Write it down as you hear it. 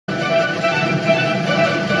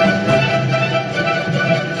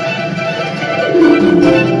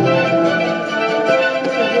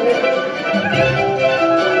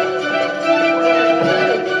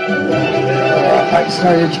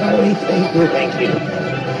started, Charlie. Thank you. Thank you.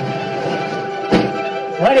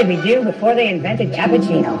 What did we do before they invented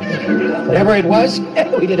cappuccino? Whatever it was,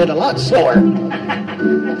 we did it a lot slower.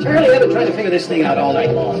 Charlie, I've been trying to figure this thing out all night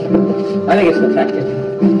long. I think it's defective.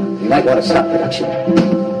 You might want to stop production.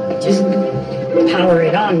 Just power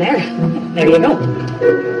it on there. There you go.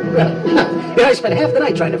 Yeah, I spent half the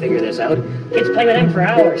night trying to figure this out. Kids play with them for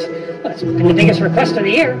hours. Well, it's been the biggest request of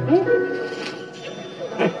the year.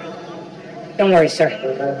 Don't worry, sir.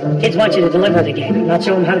 Kids want you to deliver the game, not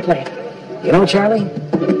show them how to play it. You know, Charlie, I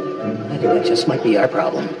think that just might be our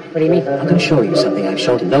problem. What do you mean? I'm going to show you something I've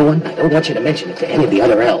shown to no one. I don't want you to mention it to any of the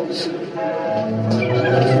other elves. So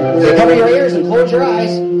cover your ears and close your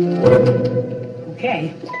eyes.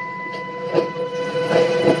 Okay.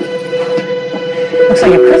 Looks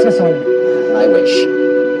like a Christmas ornament. I wish.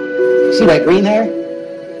 See that green there?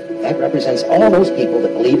 That represents all those people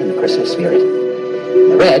that believe in the Christmas spirit.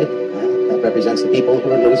 The red, well, that represents the people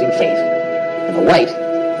who are losing faith. And the white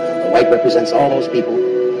represents all those people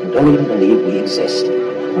who don't even believe we exist.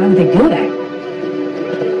 Why would they do that?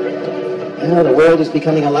 Well, the world is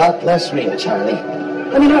becoming a lot less real, Charlie.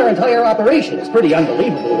 I mean, our entire operation is pretty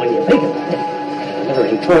unbelievable when you think about it.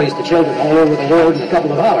 Delivering toys to children all over the world in a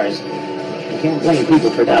couple of hours. You can't blame people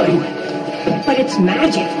for doubting. But it's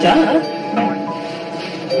magic, duh.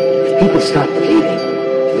 If people stop believing,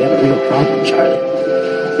 we have a real problem, Charlie.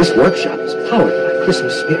 This workshop is powered by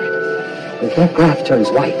Christmas spirit. If that graph turns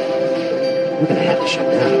white, we're going to have to shut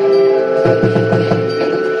down.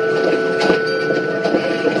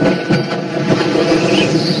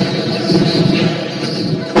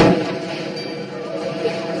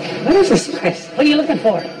 What is this place? What are you looking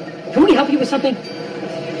for? Can we help you with something?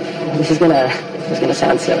 This is gonna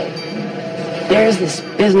sound silly. There's this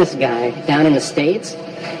business guy down in the States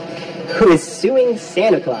who is suing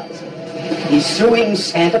Santa Claus. He's suing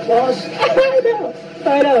Santa Claus?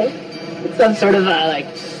 I know. It's some sort of,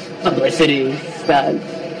 publicity stunt.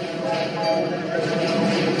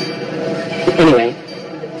 Anyway,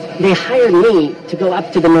 they hired me to go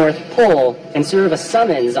up to the North Pole and serve a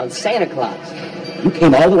summons on Santa Claus. You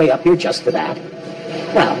came all the way up here just for that?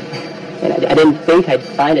 Well, and I didn't think I'd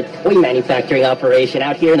find a toy manufacturing operation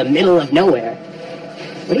out here in the middle of nowhere.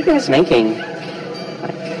 What are you guys making?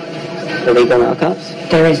 Like, illegal knockoffs?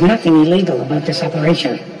 There is nothing illegal about this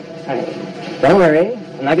operation. All right. Don't worry.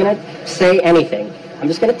 I'm not going to say anything. I'm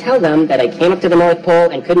just going to tell them that I came up to the North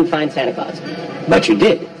Pole and couldn't find Santa Claus. But you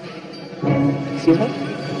did. Excuse me?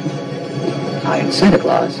 I am Santa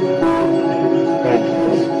Claus. Right.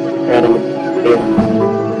 Right in the field.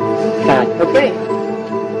 God. Okay.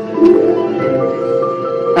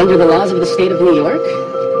 Under the laws of the state of New York,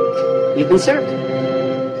 you've been served.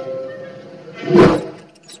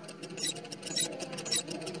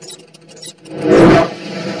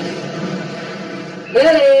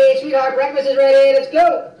 Lily, sweetheart, breakfast is ready. Let's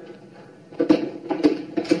go.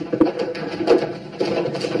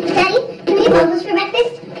 Daddy, can we have waffles for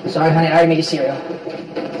breakfast? Sorry, honey, I already made you cereal.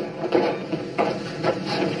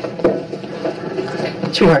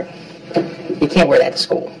 Sweetheart, you can't wear that to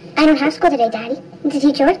school. I don't have school today, Daddy. It's a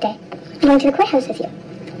teacher workday. I'm going to the courthouse with you.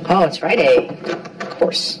 Oh, it's Friday. Of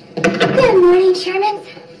course. Good morning, Sherman.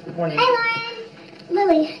 Morning. Hi, Lauren.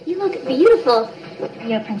 Lily, you look beautiful. Are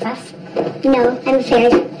you a princess? No, I'm a fairy.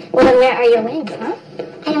 Well, then where are your wings, huh?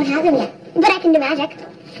 I don't have them yet, but I can do magic.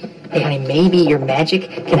 Hey, honey, maybe your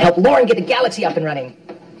magic can help Lauren get the galaxy up and running.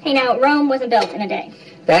 Hey, now, Rome wasn't built in a day.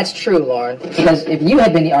 That's true, Lauren. Because if you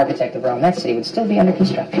had been the architect of Rome, that city would still be under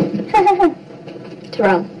construction. To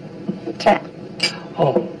Rome. To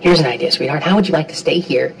Oh, here's an idea, sweetheart. How would you like to stay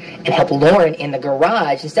here and help Lauren in the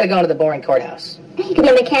garage instead of going to the boring courthouse? You could be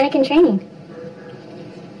a mechanic in training.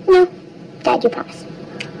 No. Dad, you promise.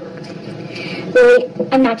 Lily,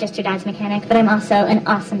 I'm not just your dad's mechanic, but I'm also an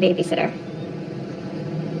awesome babysitter.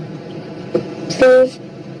 Please.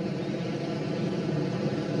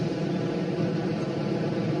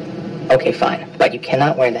 Okay, fine. But you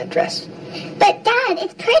cannot wear that dress. But, Dad,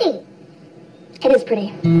 it's pretty. It is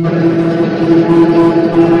pretty. Look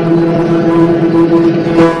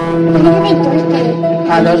at the big doors, Daddy.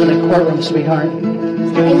 Those are the courtrooms, sweetheart. Is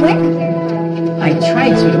that where you work? I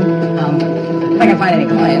tried to. If I can find any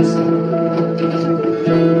clients. How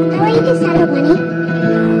are you just sad about money?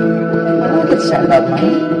 I don't get sad about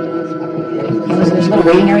money. Listen, there's a little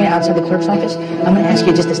waiting area outside the clerk's office. I'm going to ask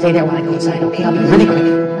you just to stay there while I go inside, okay? I'll be really quick.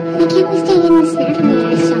 Why can't we stay in the snack room I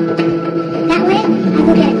saw? That way, I'll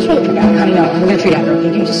go get a treat. No, honey, no. I'm going to treat after,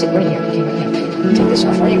 okay? You just sit right here. Okay, right here. Take this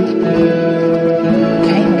off for you.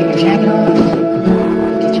 Okay, we'll get your jacket on.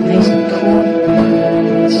 Get you nice and cool.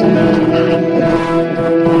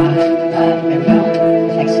 There we go.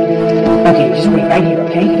 Thanks. Okay, just wait right here.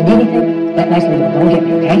 Nice little girl. Don't get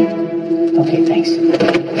me, okay? Okay, thanks.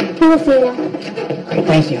 We'll see you now. Great,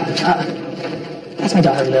 thank you. That's my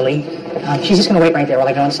daughter, Lily. She's just going to wait right there while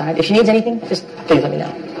I go inside. If she needs anything, just please let me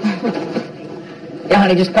know. Yeah,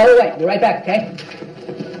 honey, just call her away. I'll be right back, okay?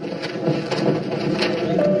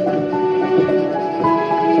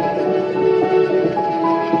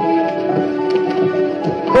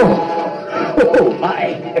 Oh,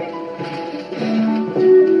 my.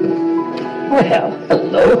 Well,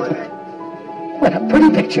 hello. What a pretty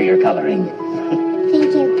picture you're coloring.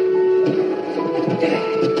 Thank you.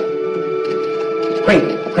 Great,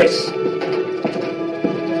 Chris.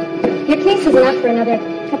 Your case isn't up for another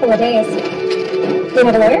couple of days. Do you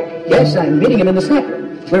have a lawyer? Yes, I'm meeting him in the snack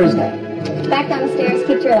room. Where is that? Back down the stairs.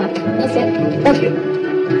 Keep to your left. You'll sit. Thank you.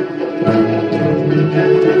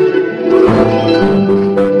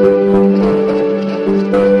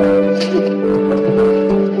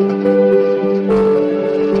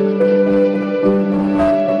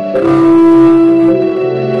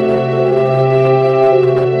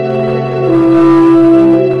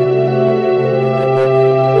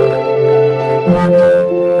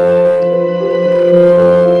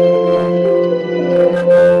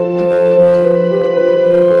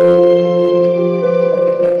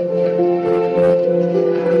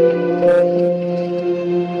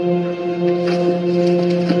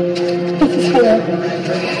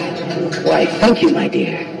 Why, thank you, my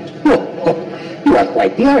dear. Oh, you are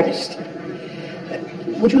quite the artist.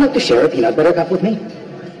 Would you like to share a peanut butter cup with me?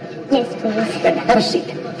 Yes, please. Then have a seat.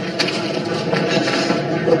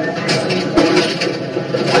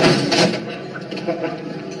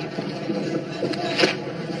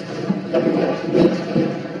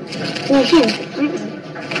 You're him, aren't you?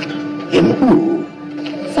 Him who?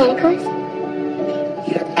 Santa Claus?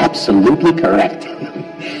 You're absolutely correct.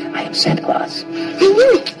 I am Santa Claus. I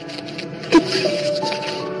knew it.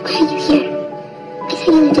 Why are you here? I thought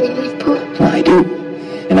you lived in the North Pole. Well, I do.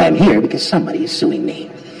 And I'm here because somebody is suing me.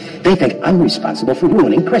 They think I'm responsible for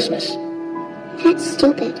ruining Christmas. That's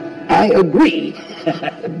stupid. I agree.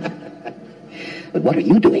 But what are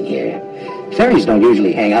you doing here? Fairies don't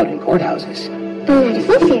usually hang out in courthouses. I'm not a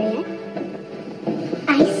full fairy yet.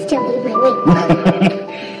 I still need my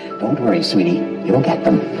wings. Don't worry, sweetie. You'll get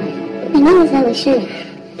them. My name is Lily Sherman.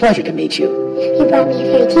 Pleasure to meet you. You brought me a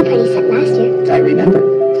fairy tea party set last year. I remember.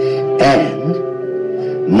 And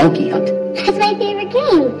monkey hunt. That's my favorite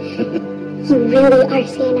game. You really are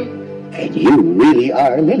Santa. And you really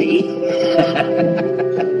are Lily.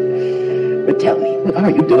 But tell me, what are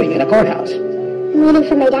you doing in a courthouse? I'm waiting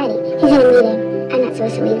for my daddy. He's in a meeting. I'm not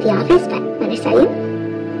supposed to leave the office, but when I saw you,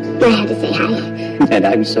 I had to say hi. And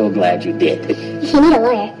I'm so glad you did. If you need a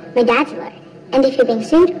lawyer, my dad's a lawyer. And if you're being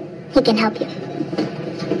sued, he can help you. He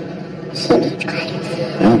needs clients.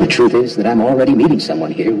 Well, the truth is that I'm already meeting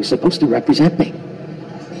someone here who's supposed to represent me.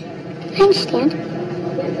 I understand.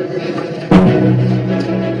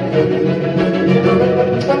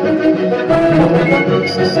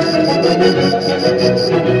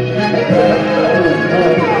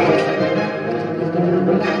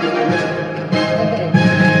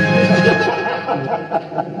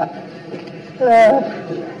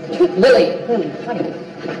 Lily, honey,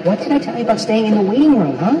 what did I tell you about staying in the waiting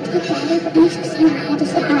room, huh? Daddy, but Mr. Santa had to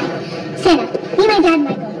say hi. Santa, be my dad,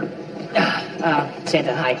 Michael.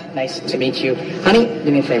 Santa, hi. Nice to meet you. Honey,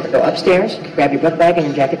 do me a favor. Go upstairs, grab your book bag and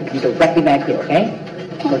your jacket, and come directly back here, okay?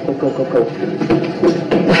 Go.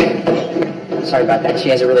 Sorry about that. She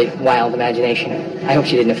has a really wild imagination. I hope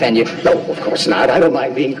she didn't offend you. No, of course not. I don't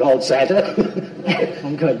mind being called Santa.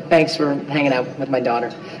 I'm good. Thanks for hanging out with my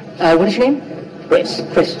daughter. What is your name? Chris.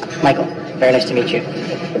 Chris. Michael. Very nice to meet you.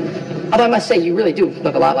 Although I must say, you really do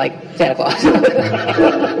look a lot like Santa Claus.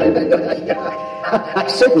 I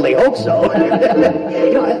certainly hope so. I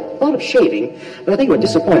thought of shaving, but I think it would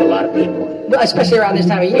disappoint a lot of people. Well, especially around this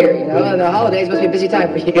time of year, the holidays must be a busy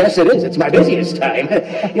time for you. Yes, it is. It's my busiest time.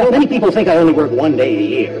 Many people think I only work one day a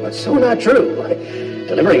year, but so not true.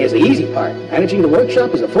 Delivering is the easy part. Managing the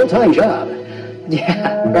workshop is a full-time job.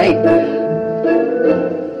 Yeah, right.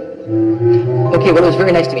 Okay, well, it was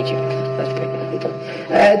very nice to meet you.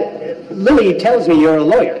 Lily tells me you're a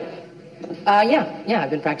lawyer. Yeah, I've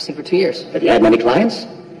been practicing for 2 years. Have you had many clients?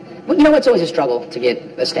 Well, it's always a struggle to get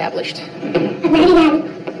established. I'm ready, Daddy.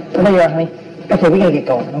 Oh, there you are, honey. Okay, we gotta get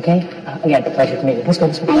going, okay? Again, pleasure to meet you. Let's go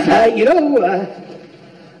this way.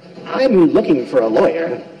 I'm looking for a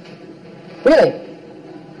lawyer. Really?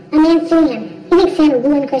 A man's suing him. He thinks Santa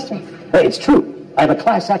ruined Christmas. Hey, it's true. I have a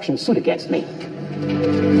class action suit against me.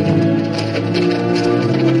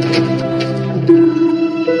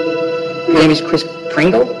 Your name is Chris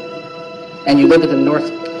Pringle? And you live at the North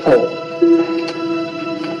Pole.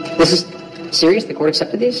 This is Serious? The court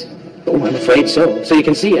accepted these? Oh, I'm afraid so. So you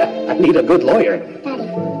can see, I need a good lawyer. Daddy,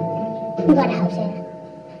 we got a house here.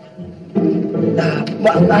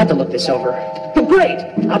 Well, I have to look this over. Great.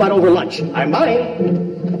 How about over lunch? I'm buying.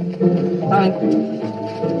 Fine.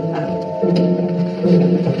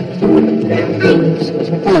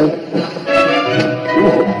 Hello.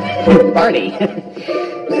 Oh, Barney.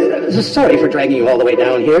 Sorry for dragging you all the way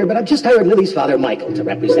down here, but I've just hired Lily's father, Michael, to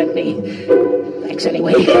represent me. Thanks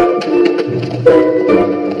anyway.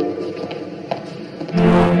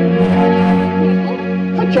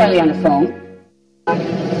 Put Charlie on the phone.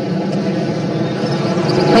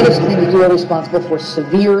 Plaintiffs claim that you are responsible for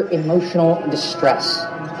severe emotional distress.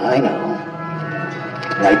 I know.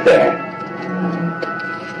 Right there.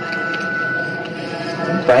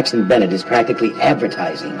 Braxton Bennett is practically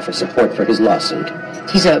advertising for support for his lawsuit.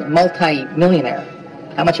 He's a multi-millionaire.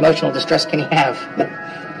 How much emotional distress can he have?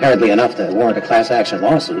 Apparently enough to warrant a class action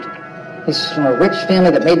lawsuit. He's from a rich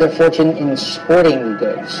family that made their fortune in sporting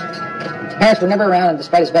goods. His parents were never around, and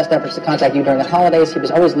despite his best efforts to contact you during the holidays, he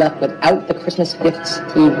was always left without the Christmas gifts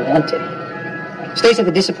he wanted. He states that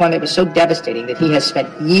the disappointment was so devastating that he has spent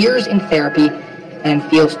years in therapy and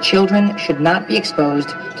feels children should not be exposed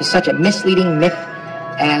to such a misleading myth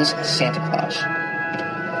as Santa Claus.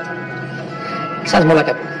 Sounds more like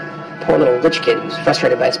a poor little rich kid who's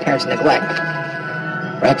frustrated by his parents' neglect.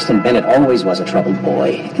 Braxton Bennett always was a troubled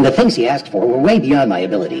boy, and the things he asked for were way beyond my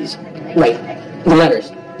abilities. Wait, the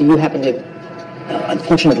letters. Do you happen to...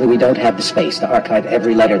 Unfortunately, we don't have the space to archive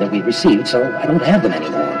every letter that we've received, so I don't have them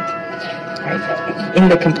anymore. Right. In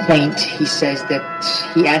the complaint, he says that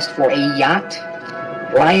he asked for a yacht,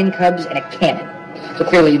 lion cubs, and a cannon. So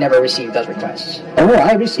clearly you never received those requests. Oh,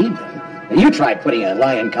 I received them. You tried putting a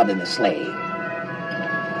lion cub in the sleigh.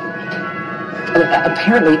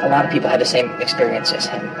 Apparently, a lot of people had the same experience as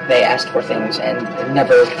him. They asked for things and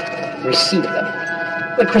never received them.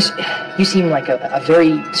 But Chris, you seem like a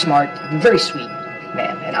very smart, very sweet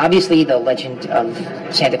man. And obviously the legend of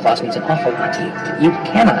Santa Claus means an awful lot to you. You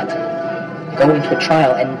cannot go into a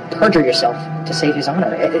trial and perjure yourself to save his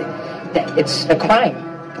honor. It's a crime.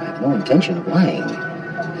 I have no intention of lying.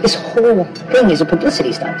 This whole thing is a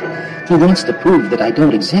publicity stunt. He wants to prove that I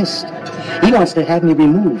don't exist. He wants to have me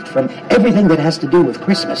removed from everything that has to do with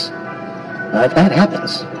Christmas. Now, if that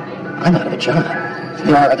happens, I'm out of a job.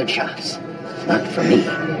 There are other jobs. Not for me.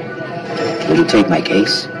 Will you take my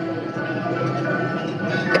case?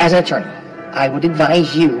 As an attorney, I would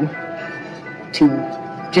advise you to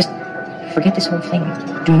just forget this whole thing.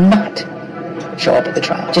 Do not show up at the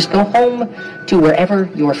trial. Just go home to wherever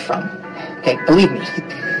you're from. Okay, believe me.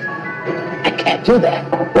 I can't do that.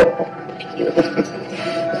 Thank you.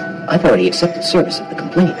 I've already accepted service of the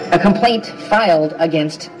complaint. A complaint filed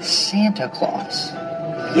against Santa Claus.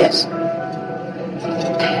 Yes.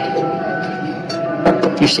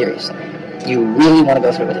 You're serious? You really want to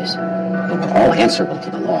go through with this? We're all answerable to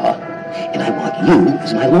the law, and I want you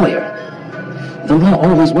as my lawyer. The law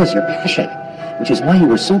always was your passion, which is why you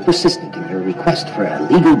were so persistent in your request for a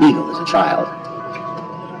legal beagle as a child.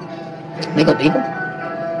 Legal beagle?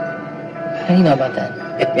 How do you know about that?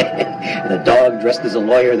 The dog dressed as a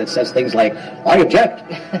lawyer that says things like, I object,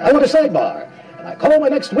 I want a sidebar, and I call my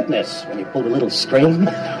next witness, when you pulled a little string.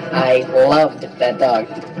 I loved that dog.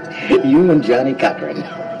 You and Johnny Cochran.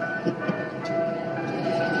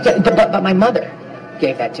 Yeah, but my mother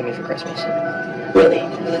gave that to me for Christmas. Really?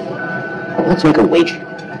 Well, let's make a wager.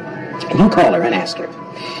 And you call her and ask her.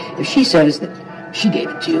 If she says that she gave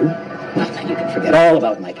it to you, well, then you can forget all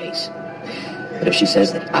about my case. But if she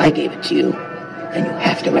says that I gave it to you, then you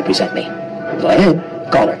have to represent me. Go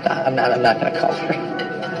ahead, call her. I'm not going to call her.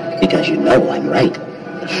 Because you know I'm right.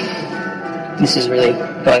 This is really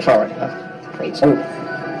going forward, huh? Great. So,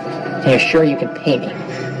 and you're sure you can pay me?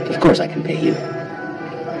 Of course I can pay you.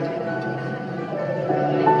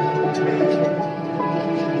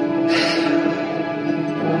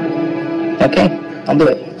 Okay, I'll do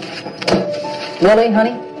it. Lily,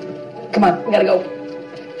 honey, come on, we gotta go.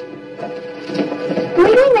 Are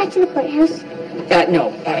we going back to the courthouse? No,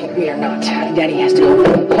 we are not. Daddy has to go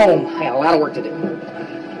home. I got a lot of work to do.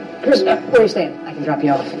 Chris, where are you staying? I can drop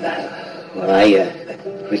you off. Well, I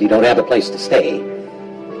really don't have a place to stay.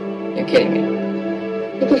 You're kidding me.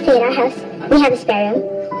 You can stay at our house. We have a spare room.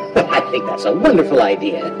 Well, I think that's a wonderful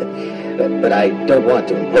idea. But I don't want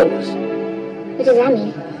to impose. What does that mean?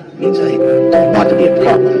 It means I don't want to be a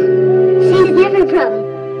problem. Santa's never a problem.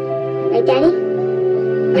 Right, Daddy?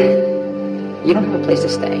 You don't have a place to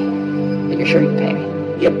stay, but you're sure you can pay me?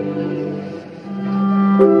 Yep.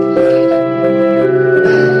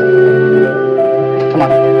 Come on.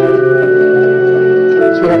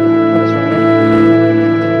 Sweetheart, come this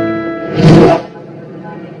way.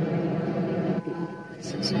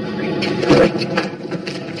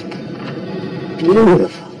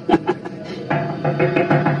 beautiful.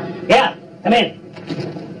 Yeah, come in.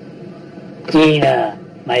 Dina,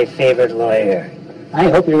 my favorite lawyer. I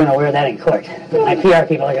hope you're going to wear that in court. My PR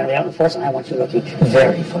people are going to be out in force, and I want you looking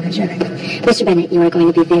very photogenic. Mr. Bennett, you are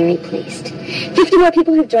going to be very pleased. 50 more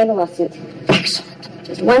people have joined the lawsuit. Excellent.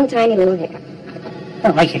 Just one tiny little hiccup. I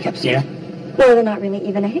don't like hiccups, Dina. Well, they're not really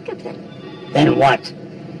even a hiccup then. Then what?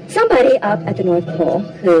 Somebody up at the North Pole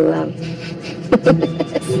who,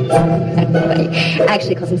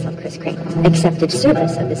 actually calls himself Chris Kringle, accepted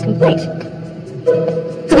service of this complaint.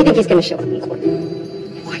 So we think he's going to show up in court.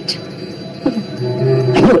 What?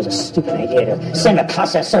 I knew it was a stupid idea to send a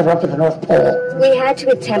process server up to the North Pole. We had to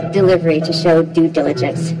attempt delivery to show due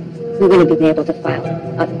diligence. We wouldn't have been able to file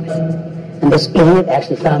otherwise. And this idiot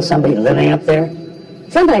actually found somebody living up there?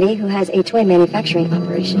 Somebody who has a toy manufacturing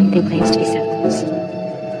operation and claims to be Santa Claus.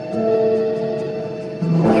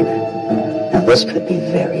 Now this could be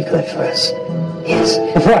very good for us. Yes,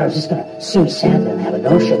 before I was just going to sue Santa and have a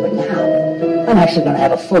no-show, but now I'm actually going to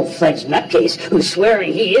have a full-fledged nutcase who's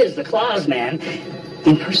swearing he is the Claus man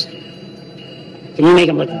in person. Can you make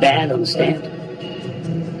him look bad on the stand?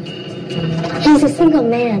 He's a single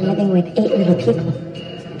man living with 8 little people.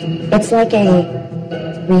 It's like a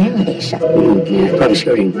reality show. Yeah, probably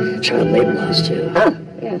skirting child labor laws, too. Oh,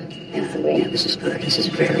 yeah. Yeah, this is good. This is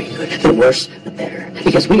very good. The worse, the better.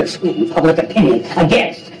 Because we are swinging public opinion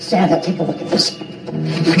against Santa. Take a look at this.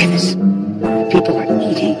 Look at this. People are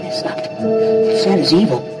eating this up. Santa's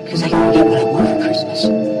evil because I can get what I want for Christmas.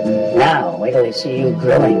 Now, wait till they see you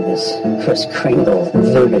grilling this Kris Kringle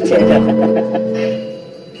lunatic.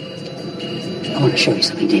 I want to show you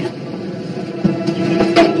something, Dina.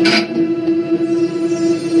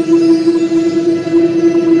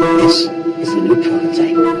 This is the new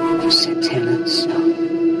prototype for Santana Snow.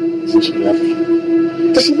 Isn't she lovely?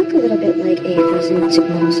 Does she look a little bit like a frozen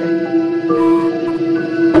supermoza?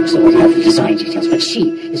 So we have the design details, but she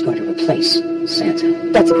is going to replace Santa.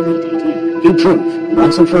 That's a great idea. You prove,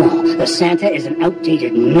 once and for all, that Santa is an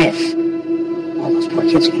outdated myth. All those poor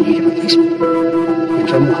kids are going to need a replacement.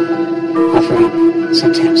 Enter Moana, offering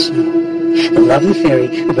Santana Snow, the lovely fairy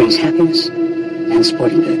who brings happiness and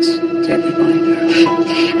sporting goods to every boy and girl.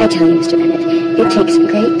 I tell you, Mr. Bennett, it takes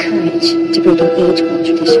great courage to break an age-old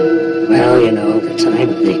tradition. Well, you know, the time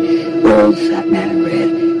of the old fat man in red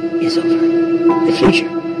is over. The future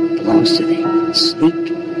belongs to the sleek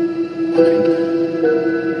woman in blue.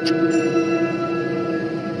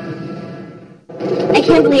 I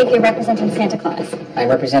can't believe you're representing Santa Claus. I'm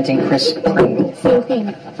representing Kris Kringle. Same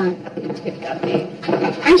thing. Fun.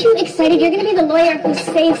 Aren't you excited? You're going to be the lawyer who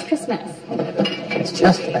saves Christmas. It's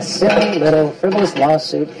just a silly little frivolous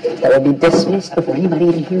lawsuit that will be dismissed before anybody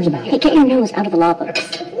even hears about Hey, it. get your nose out of the law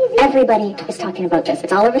books. Everybody is talking about this.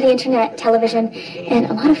 It's all over the internet, television, and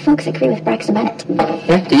a lot of folks agree with Braxton Bennett.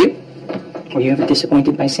 Yeah, do you? Were you ever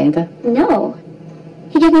disappointed by Santa? No.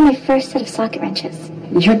 He gave me my first set of socket wrenches.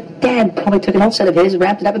 Your dad probably took an old set of his,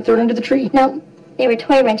 wrapped it up, and threw it under the tree. No, they were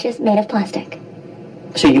toy wrenches made of plastic.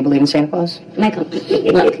 So you believe in Santa Claus? Michael,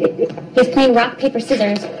 look. He's playing rock, paper,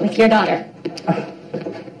 scissors with your daughter.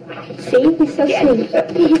 See? He's so sweet.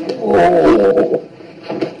 Oh.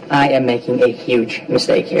 I am making a huge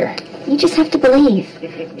mistake here. You just have to believe.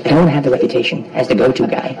 I don't have the reputation as the go-to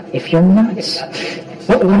guy. If you're nuts.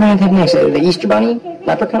 What am I going to have next? The Easter Bunny?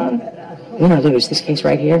 Leprechaun? Win or lose, this case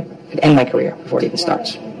right here could end my career before it even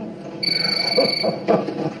starts.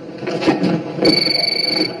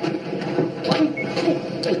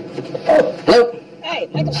 Hello? Hey,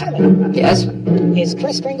 Michael Sherman. Yes? Is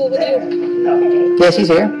Kris Kringle with you? Yes, he's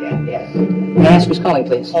here. May I ask who's calling,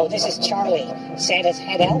 please? Oh, this is Charlie, Santa's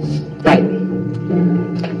head elf. Right.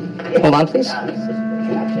 Hold on, please.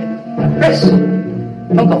 Chris,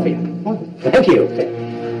 phone call for you. Thank you.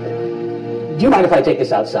 Do you mind if I take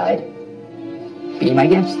this outside? Be my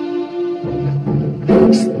guest. Who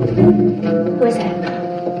is that?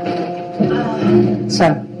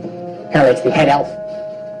 Son, apparently it's the head elf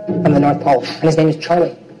from the North Pole, and his name is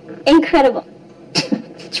Charlie. Incredible.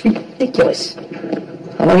 It's ridiculous.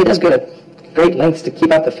 Although he does go to great lengths to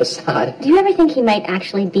keep up the facade. Do you ever think he might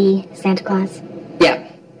actually be Santa Claus? Yeah,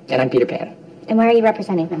 and I'm Peter Pan. And why are you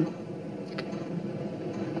representing him?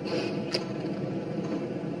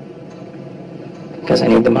 Because I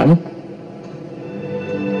need the money.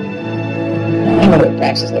 I know what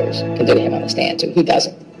Brax's lawyers can do to him on the stand, too. He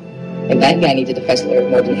doesn't. And that guy needs a defense lawyer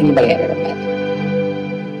more than anybody I've ever met.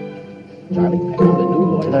 Charlie, I know the new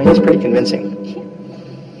lawyer. Although he's pretty convincing.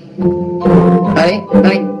 Honey,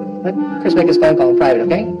 let Chris make his phone call in private,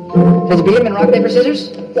 okay? Did you beat him in rock, paper,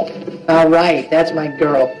 scissors? Yeah. All right, that's my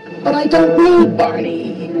girl. But I don't need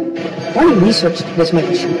Barney. Barney researched this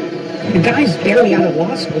Michael Sherman. The guy's barely out of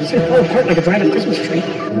law school. He's gonna fall apart like a dried-up Christmas tree.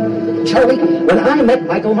 Charlie, when I met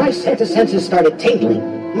Michael, my Santa senses started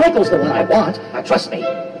tingling. Michael's the one I want. Trust me.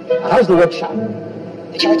 How's the wood shop?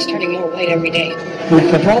 The chart's turning more white every day. And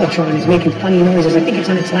the Fibrolatron is making funny noises. I think it's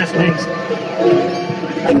on its last legs.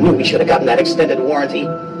 I knew we should have gotten that extended warranty.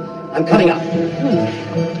 I'm coming up.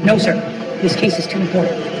 No, sir. This case is too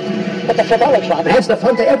important. But the Fibrolatron adds the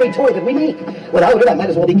fun to every toy that we make. Without it, I might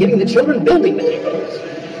as well be giving the children building materials.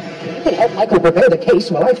 You can help Michael prepare the case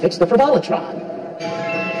while I fix the Fibrolatron.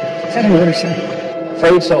 Is that an order, sir?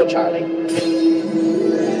 Afraid so, Charlie.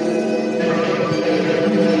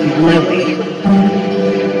 I'm on my way.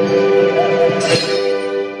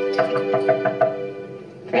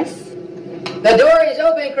 Chris? The door is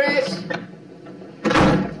open, Chris.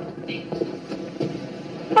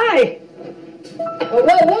 Hi!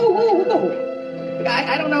 Whoa.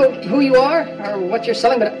 I don't know who you are or what you're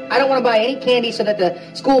selling, but I don't want to buy any candy so that the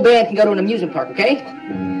school band can go to an amusement park, okay?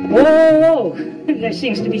 Whoa! There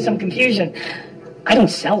seems to be some confusion. I don't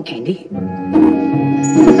sell candy.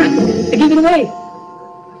 I give it away.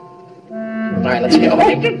 All right, let's go.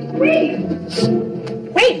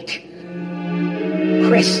 Wait!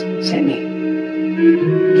 Chris sent me.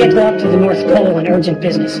 Get go up to the North Pole on urgent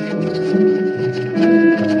business.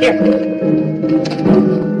 Here.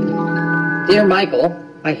 Dear Michael,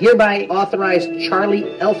 I hereby authorize Charlie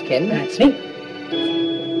Elfkin That's me.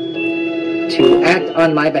 to act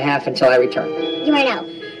on my behalf until I return. You are now.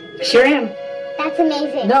 Sure am. That's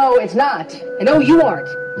amazing. No, it's not. And no, you aren't.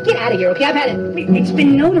 Get out of here, okay? I've had it. It's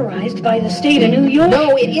been notarized by the state of New York.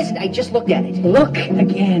 No, it isn't. I just looked at it. Look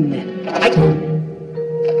again.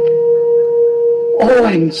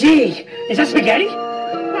 OMG! Is that spaghetti?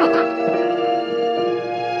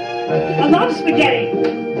 I love spaghetti!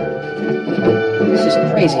 This is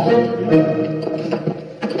crazy.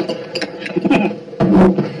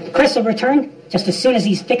 Chris will return just as soon as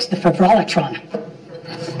he's fixed the Fibrolatron.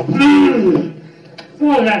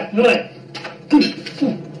 Oh, that's good.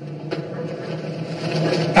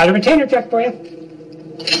 Got a retainer check for you.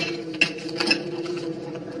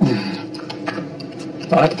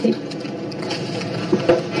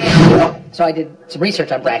 So I did some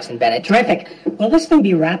research on Braxton Bennett. Terrific. Will this thing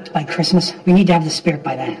be wrapped by Christmas? We need to have the spirit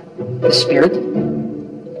by then. The spirit?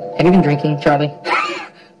 Have you been drinking, Charlie?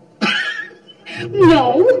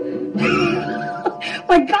 No!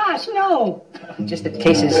 My gosh, no! Just that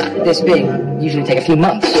cases this big usually take a few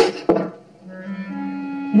months.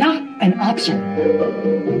 Not an option.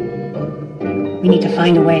 We need to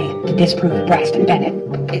find a way to disprove Braxton Bennett.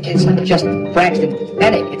 It's not just Braxton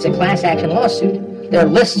Bennett. It's a class action lawsuit. There are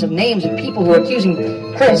lists of names of people who are accusing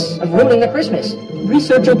Chris of ruining their Christmas.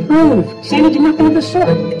 Research will prove Santa did nothing of the sort.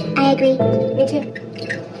 I agree. Me too.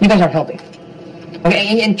 You guys aren't helping.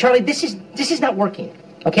 Okay, and Charlie, this is not working.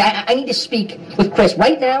 Okay, I need to speak with Chris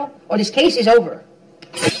right now, or this case is over.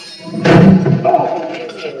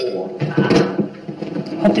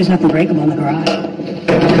 Hope there's nothing breakable in the garage.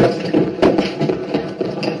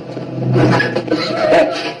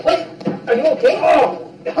 What? Are you okay? Oh,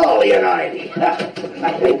 Holly and Ivy.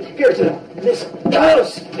 Here's this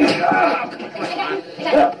house.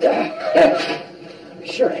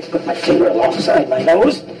 Sure, I put my finger alongside my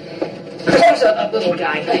nose. There's a little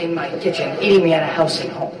guy in my kitchen eating me at a house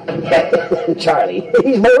and home. Charlie,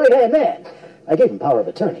 he's my right-hand man. I gave him power of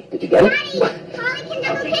attorney. Did you get it? Holly can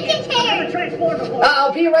have picnic chairs.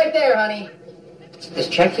 I'll be right there, honey. This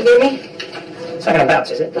check you gave me? It's not gonna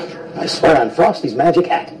bounce, is it? I swear on Frosty's magic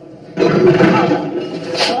hat.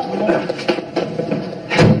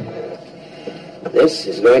 This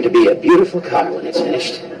is going to be a beautiful car when it's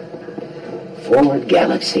finished. Ford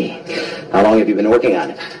Galaxy. How long have you been working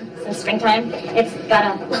on it? Since springtime. It's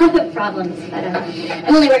got a lot of problems, but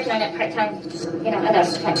I'm only working on it part-time, at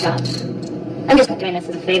a tech shop. I'm just doing this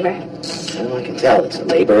as a favor. Oh, I can tell it's a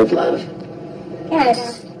labor of love. Yeah,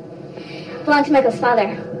 it belonged to Michael's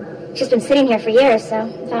father. She's been sitting here for years, so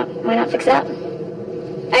I thought, why not fix it up?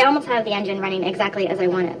 I almost have the engine running exactly as I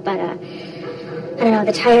want it, but, I don't know,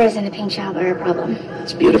 the tires and the paint job are a problem.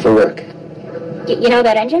 It's beautiful work. You know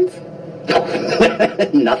about engines?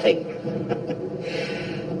 Nothing.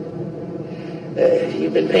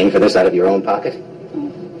 You've been paying for this out of your own pocket?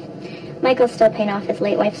 Michael's still paying off his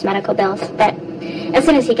late wife's medical bills, but as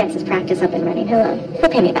soon as he gets his practice up and running, he'll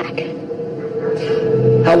pay me back.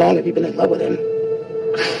 How long have you been in love with him?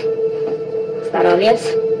 Is that obvious?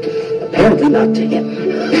 Apparently not to him.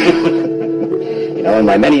 In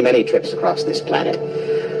my many, many trips across this planet,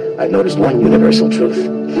 I've noticed one universal truth.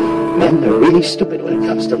 Men are really stupid when it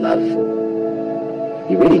comes to love.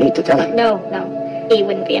 You really need to tell him. No. He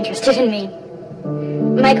wouldn't be interested in me.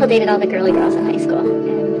 Michael dated all the girly girls in high school,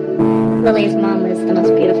 and Lily's mom was the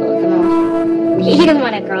most beautiful of them all. He doesn't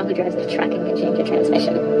want a girl who drives a truck and can change a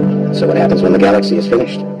transmission. So what happens when the galaxy is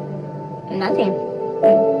finished? Nothing.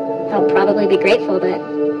 He'll probably be grateful, but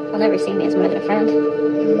he'll never see me as more than a friend.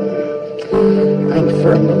 I'm a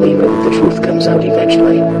firm believer that the truth comes out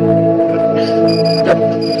eventually.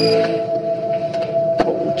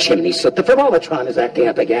 Oh, chimney soot, the Frivolitron is acting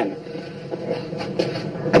up again.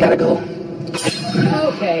 I gotta go.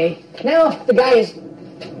 Okay. Now the guy is...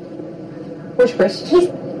 Where's Chris? He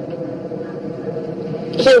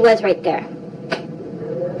was right there.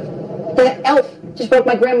 The elf just broke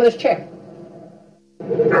my grandmother's chair.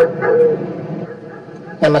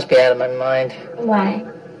 I must be out of my mind. Why?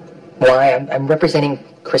 Why? I'm representing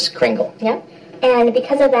Kris Kringle. Yep. And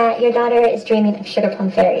because of that, your daughter is dreaming of sugar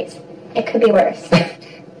plum fairies. It could be worse.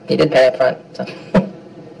 You did pay up front, so...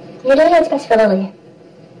 You're doing what's best for Lily.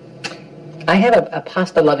 I have a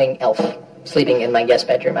pasta-loving elf sleeping in my guest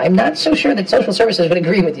bedroom. I'm not so sure that social services would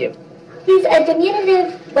agree with you. He's a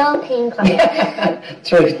diminutive, well-paying client.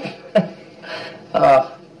 True.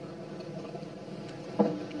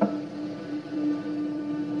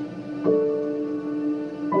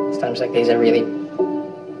 It's times like these I really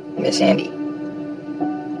miss Andy.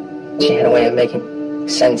 She had a way of making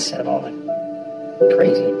sense out of all the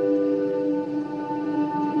crazy.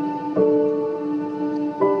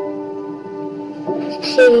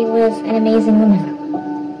 She was an amazing woman.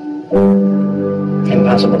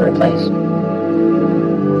 Impossible to replace.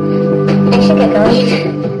 I should get going.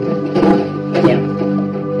 Yeah.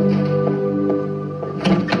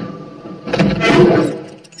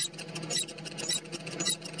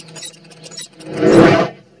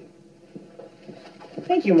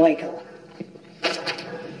 Thank you, Michael.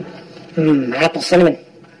 Apple cinnamon.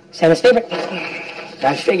 Santa's favorite.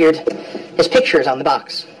 I figured. His picture is on the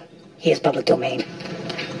box. He is public domain.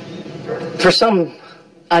 For some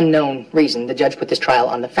unknown reason, the judge put this trial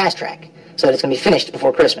on the fast track, so that it's going to be finished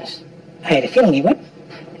before Christmas. I had a feeling he would.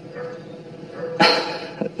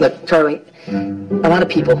 Look, Charlie, a lot of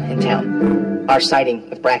people in town are siding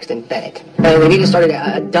with Braxton Bennett. They've even started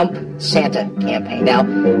a Dump Santa campaign. Now,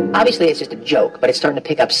 obviously it's just a joke, but it's starting to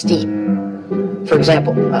pick up steam. For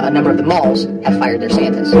example, a number of the malls have fired their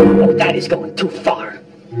Santas. Oh, that is going too far.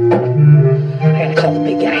 I gotta call the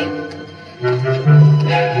big guy.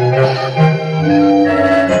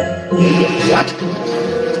 What?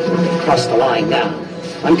 Crossed the line now.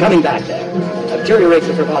 I'm coming back there. I've jury-rigged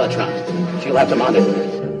the Frivolitron. She'll have to monitor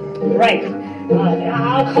it. Right.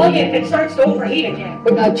 I'll call you if it starts to overheat again.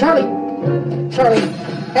 Charlie,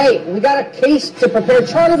 hey, we got a case to prepare.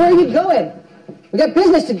 Charlie, where are you going? We got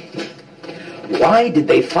business to... Why did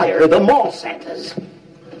they fire the mall Santas?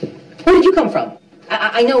 Where did you come from?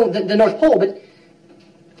 I know the North Pole, but...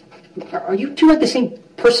 Are you two like the same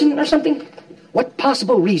person or something? What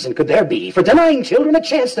possible reason could there be for denying children a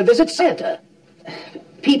chance to visit Santa?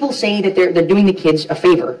 People say that they're doing the kids a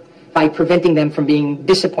favor by preventing them from being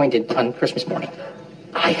disappointed on Christmas morning.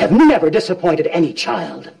 I have never disappointed any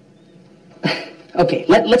child. Okay,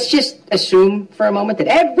 let's just assume for a moment that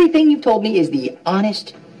everything you've told me is the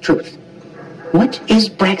honest truth. What is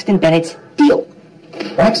Braxton Bennett's deal?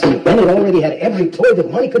 Braxton Bennett already had every toy that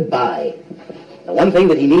money could buy. The one thing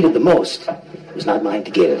that he needed the most was not mine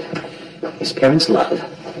to give. His parents' love.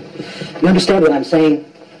 You understand what I'm saying?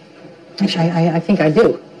 Actually, I think I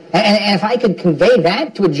do. And if I could convey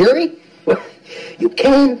that to a jury? Well, you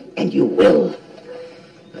can and you will.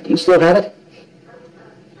 But do you still have it?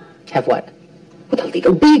 Have what? Well, the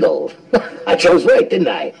legal beagle. I chose right, didn't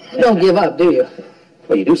I? You don't give up, do you?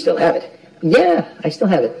 Well, you do still have it. Yeah, I still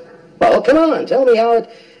have it. Well, come on. Tell me how it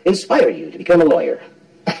inspired you to become a lawyer.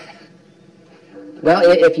 Well,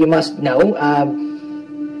 if you must know,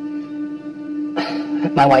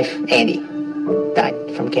 my wife, Andy, died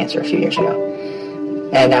from cancer a few years ago.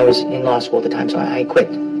 And I was in law school at the time, so I quit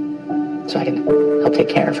so I can help take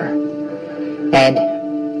care of her. And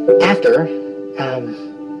after,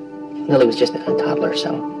 Lily was just a toddler,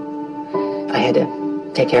 so I had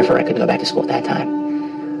to take care of her. I couldn't go back to school at that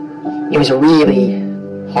time. It was a really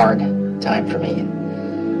hard time for me.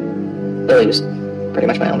 And Lily was pretty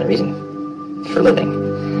much my only reason for living.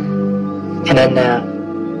 And then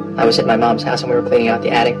I was at my mom's house and we were cleaning out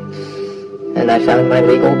the attic, and I found my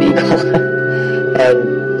legal beagle.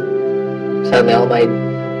 And suddenly all my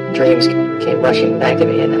dreams came rushing back to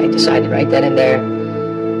me, and I decided right then and there,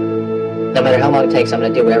 no matter how long it takes, I'm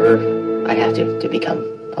going to do whatever I have to become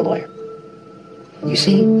a lawyer. You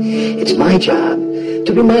see, it's my job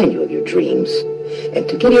to remind you of your dreams and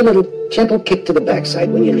to give you a little gentle kick to the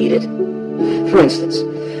backside when you need it. For instance,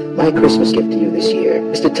 my Christmas gift to you this year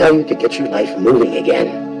is to tell you to get your life moving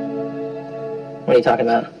again. What are you talking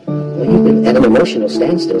about? Well, you've been at an emotional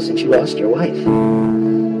standstill since you lost your wife.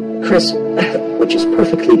 Chris, Which is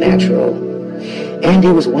perfectly natural. Andy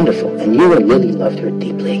was wonderful, and you and Lily loved her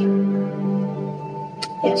deeply.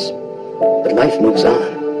 yes. But life moves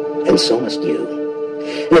on, and so must you.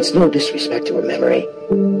 And it's no disrespect to her memory.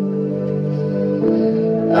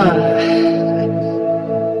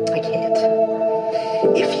 I can't.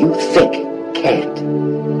 If you think can't,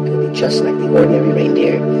 you'll be just like the ordinary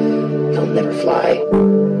reindeer. They'll never fly.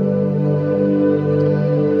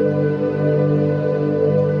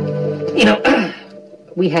 You know,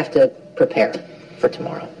 we have to prepare for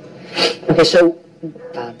tomorrow. Okay, so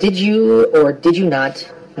did you or did you not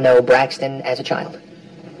know Braxton as a child?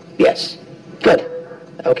 Yes. Good.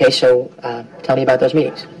 Okay, so tell me about those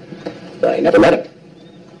meetings. I never met him.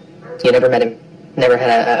 You never met him? Never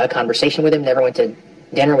had a conversation with him? Never went to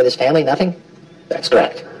dinner with his family? Nothing? That's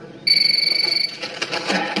correct.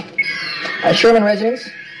 Sherman residence?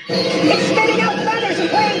 It's spinning out feathers and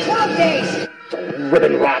playing 12 days.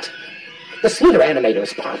 Ribbon rot. The Slither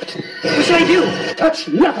animator's popped. What should I do? Touch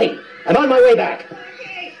nothing. I'm on my way back.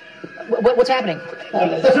 What's happening?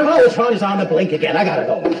 The Survivor is on the blink again. I gotta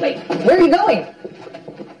go. Wait. Where are you going?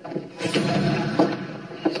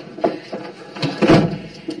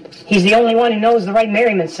 He's the only one who knows the right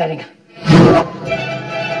merriment setting.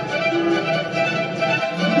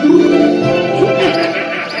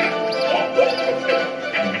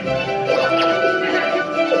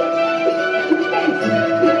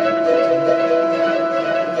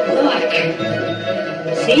 Look.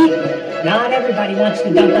 See? Not everybody wants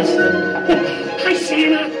to dump us. Hi,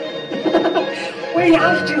 Santa. Where are you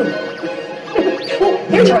off to? Oh,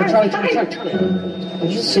 here's Charlie. Would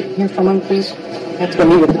you just sit here for a moment, please? I have to go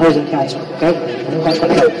meet with opposing counsel, okay? Watch my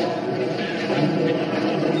coat.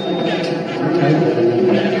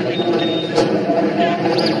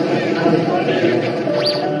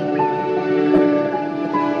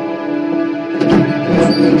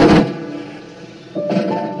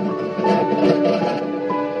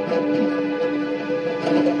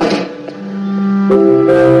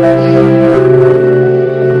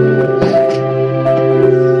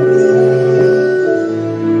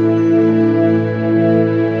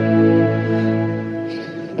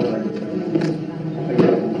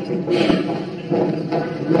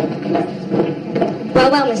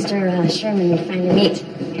 Well, Mr. Sherman, we finally meet.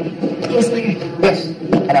 He's Leonard. Yes,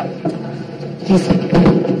 I know. He's...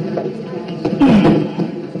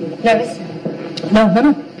 nervous? No.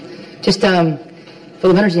 Just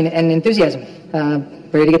full of energy and enthusiasm.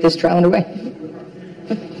 Ready to get this trial underway.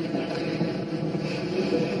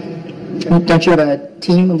 Don't you have a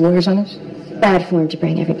team of lawyers on this? Bad form to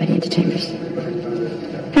bring everybody into chambers.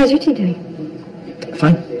 How's your team doing?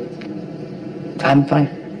 Fine. I'm fine.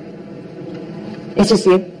 It's just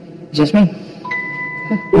you? Just me.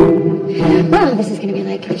 Well, this is going to be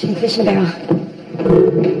like catching fish in a barrel.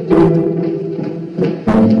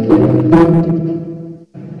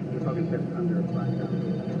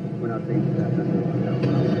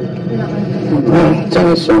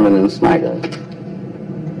 Dennis, Sherman, and Snyder.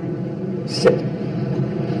 Sit.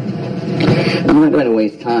 I'm not going to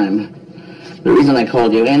waste time. The reason I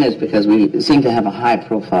called you in is because we seem to have a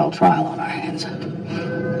high-profile trial on our hands.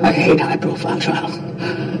 I hate high-profile trials.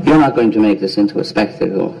 You're not going to make this into a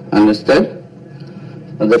spectacle. Understood?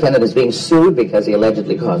 The defendant is being sued because he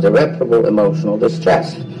allegedly caused irreparable emotional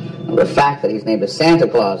distress. And the fact that he's named as Santa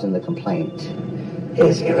Claus in the complaint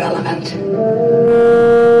is irrelevant.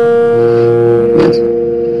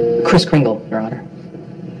 Yes? Chris Kringle, Your Honor.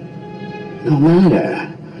 No matter.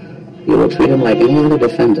 You will treat him like any other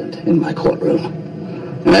defendant in my courtroom.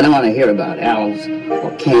 And I don't want to hear about elves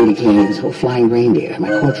or candy canes or flying reindeer. My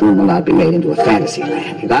courtroom will not be made into a fantasy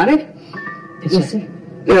land. You got it? Yes, sir.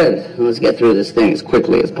 Good. Let's get through this thing as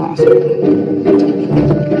quickly as possible.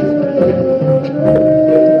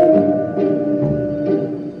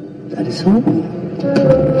 That is all.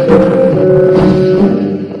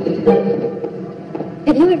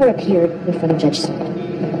 Have you ever appeared in front of Judge Smith?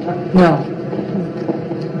 No.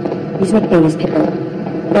 His nickname is Pitbull.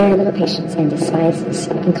 Very little patience and despises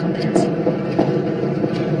incompetence.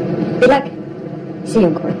 Good luck. See you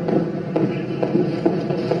in court.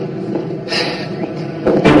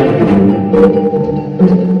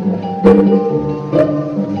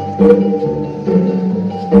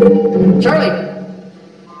 Charlie!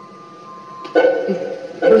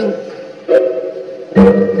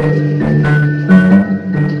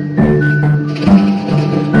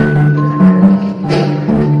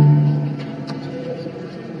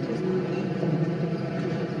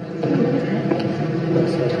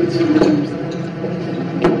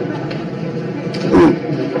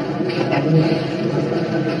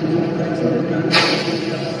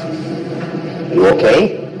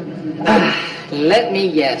 Okay. Let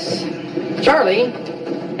me guess. Charlie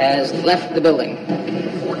has left the building.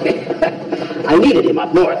 I needed him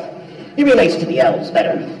up north. He relates to the elves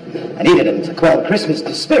better. I needed him to quell the Christmas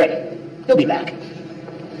spirit. He'll be back.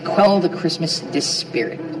 Quell the Christmas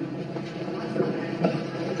dispirit.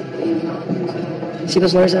 See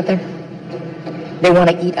those lawyers out there? They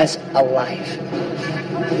want to eat us alive.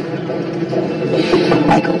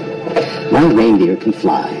 Michael, my reindeer can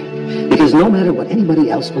fly. Because no matter what anybody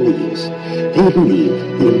else believes, they believe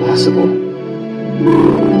the impossible. You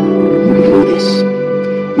can do this.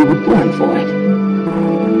 You were born for it.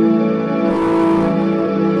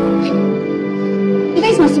 You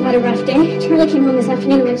guys must have had a rough day. Charlie came home this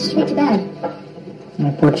afternoon and went straight to bed.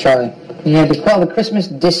 Oh, poor Charlie. He had to quell the Christmas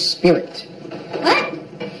dispirit. What?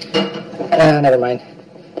 Never mind.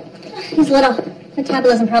 He's little.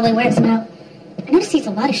 Metabolism probably wears him out. I noticed he eats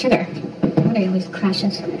a lot of sugar. No wonder he always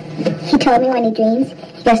crashes. He told me when he dreams,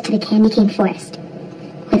 he goes to the candy cane forest,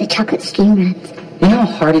 where the chocolate stream runs. You know how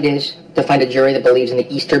hard it is to find a jury that believes in the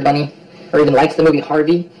Easter Bunny? Or even likes the movie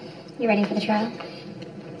Harvey? You ready for the trial?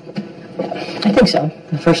 I think so.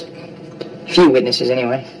 The first few witnesses,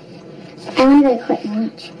 anyway. I want to go to court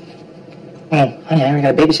and watch. Oh, honey, I already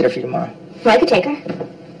got a babysitter for you tomorrow. Well, I could take her.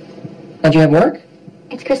 Don't you have work?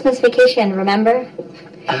 It's Christmas vacation, remember?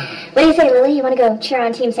 What do you say, Lily? You want to go cheer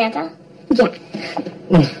on Team Santa? Yeah.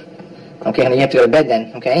 Okay, honey, you have to go to bed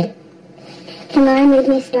then, okay? Can Lauren read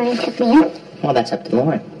me a story and tuck me in? Well, that's up to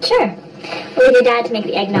Lauren. Sure. We'll leave your dad to make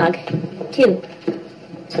the eggnog, too.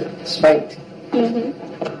 Spiked. Mm-hmm.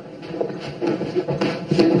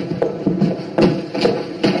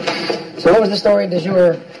 So what was the story du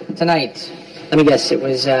jour tonight? Let me guess, it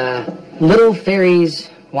was Little Fairy's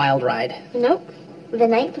Wild Ride. Nope. The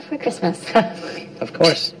night before Christmas. Of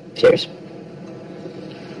course. Cheers.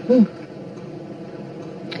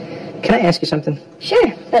 Can I ask you something?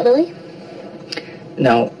 Sure. But Lily?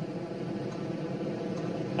 No.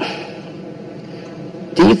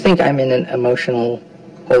 Do you think I'm in an emotional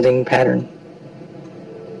holding pattern?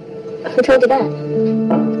 Who told you that?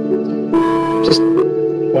 Just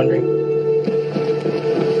wondering.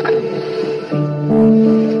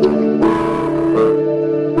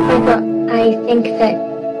 Michael, I think that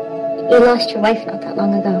you lost your wife not that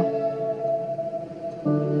long ago.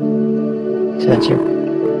 So that's your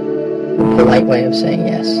polite way of saying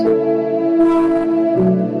yes.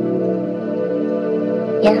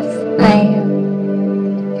 Yes,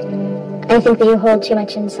 I think that you hold too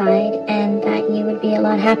much inside and that you would be a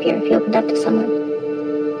lot happier if you opened up to someone.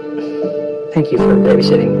 Thank you for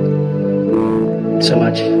babysitting so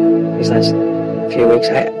much these last few weeks.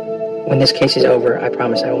 When this case is over, I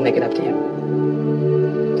promise I will make it up to you.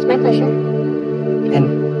 It's my pleasure. And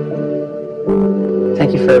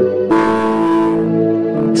thank you for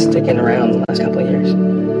sticking around the last couple of years.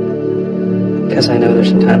 Because I know there's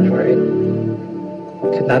some times where it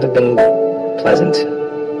could not have been pleasant.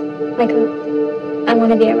 Michael, I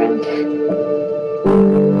want to be around.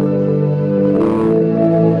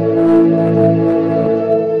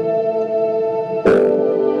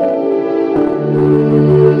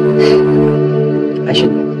 I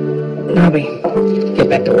should probably get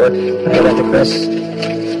back to work. I go back to Chris.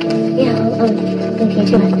 Yeah, I'll look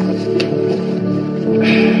into it.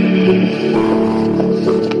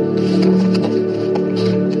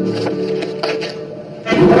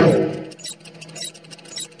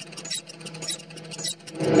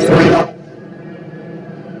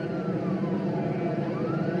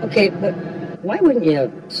 Okay, but why wouldn't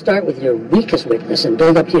you start with your weakest witness and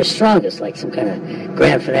build up to your strongest, like some kind of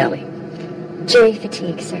grand finale? Jury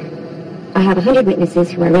fatigue, sir. I have 100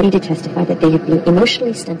 witnesses who are ready to testify that they have been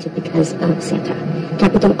emotionally stunted because of Santa.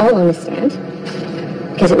 Can't put them all on the stand,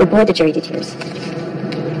 because it would bore the jury to tears.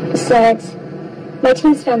 Besides, my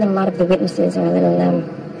team's found that a lot of the witnesses are a little,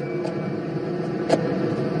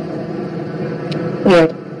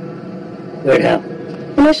 weird. Weird how?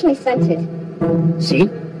 Emotionally stunted. See?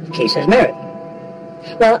 The case has merit.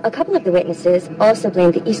 Well, a couple of the witnesses also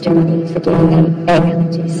blamed the Easter Bunny for giving them egg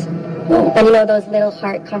allergies. Oh. And you know those little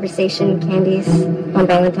heart conversation candies on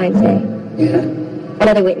Valentine's Day? Yeah.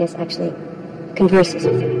 Another witness actually converses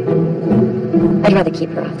with her. I'd rather keep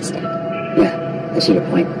her off the stand. Yeah, I see your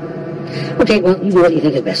point. Okay, well, you do what you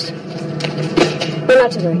think is best. Well,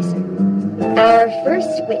 not to worry, sir. Our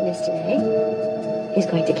first witness today is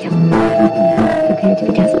going to kill. Prepare to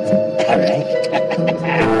be dazzled, sir. All right.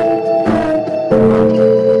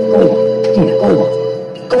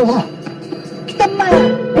 Go on. Come on.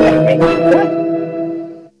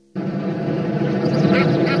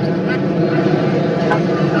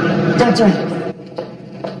 Doctor,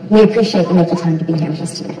 we appreciate you making time to be here with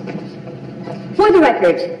us today. What For the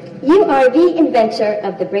record, you are the inventor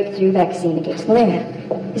of the breakthrough vaccine against malaria.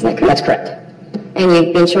 Isn't that correct? That's correct. And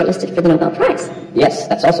you've been shortlisted for the Nobel Prize. Yes,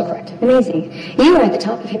 that's also correct. Amazing. You are at the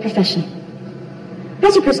top of your profession.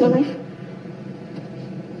 How's your personal life?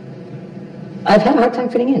 I've had a hard time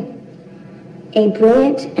fitting in. A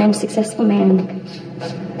brilliant and successful man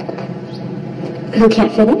who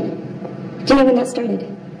can't fit in? Do you know when that started?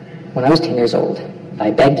 When I was 10 years old,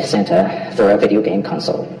 I begged Santa for a video game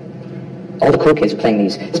console. All the cool kids were playing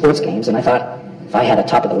these sports games, and I thought if I had a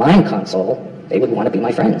top-of-the-line console, they would want to be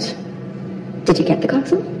my friends. Did you get the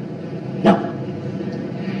console? No.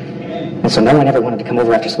 And so no one ever wanted to come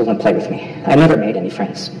over after school and play with me. I never made any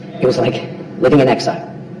friends. It was like living in exile.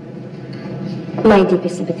 My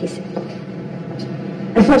deepest sympathies.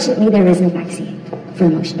 Unfortunately, there is no vaccine for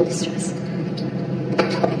emotional distress.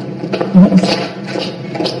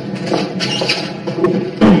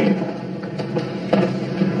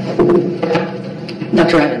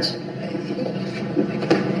 Dr. Evans.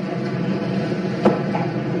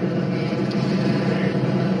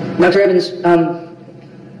 Dr. Evans,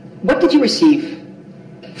 what did you receive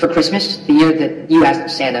for Christmas the year that you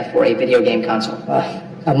asked Santa for a video game console?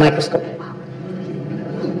 A microscope.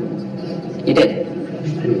 You did?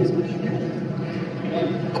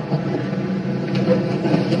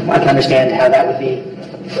 I can understand how that would be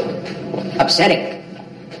upsetting.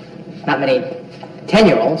 Not many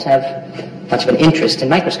 10-year-olds have much of an interest in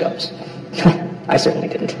microscopes. I certainly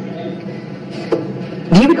didn't.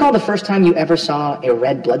 Do you recall the first time you ever saw a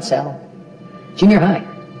red blood cell? Junior high.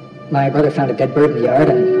 My brother found a dead bird in the yard,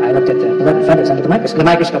 and I looked at the blood and feathers under the microscope. The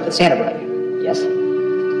microscope that Santa brought you. Yes?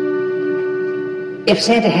 If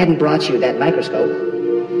Santa hadn't brought you that microscope,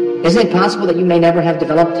 isn't it possible that you may never have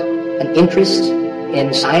developed an interest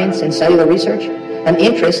in science and cellular research? An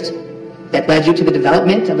interest that led you to the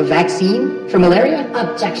development of a vaccine for malaria?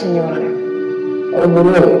 Objection, Your Honor. Oh, no,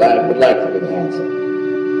 I would like to give an answer.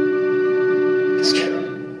 It's true.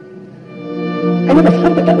 I never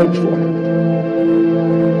thought about that way before.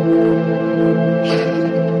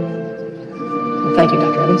 Well, thank you,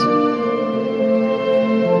 Dr. Evans.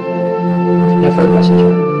 No further questions, Your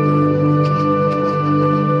Honor.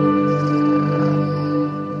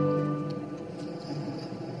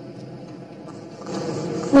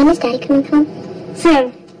 When is Daddy coming home?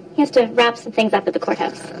 Soon. He has to wrap some things up at the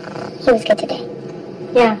courthouse. He was good today.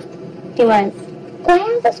 Yeah, he was. Why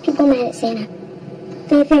are those people mad at Santa?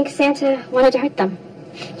 They think Santa wanted to hurt them.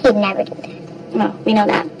 He'd never do that. Well, we know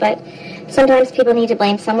that, but sometimes people need to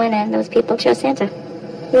blame someone, and those people chose Santa.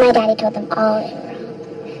 My daddy told them all they were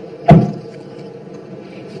wrong.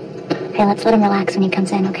 Hey, let's let him relax when he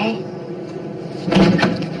comes in, okay?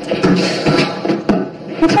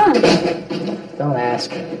 What's wrong? Don't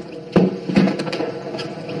ask.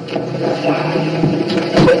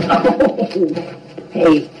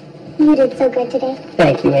 Hey, You did so good today.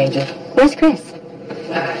 thank you, Angel. Where's Chris?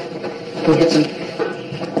 We had some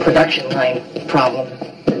production line problem.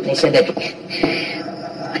 They said that...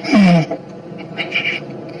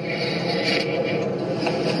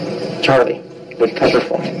 Charlie would cover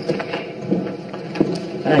for him.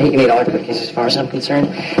 He can eat all our cookies as far as I'm concerned,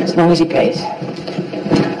 as long as he pays.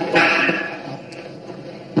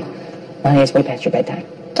 It's way past your bedtime.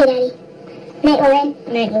 Okay, Daddy. Night, Lauren.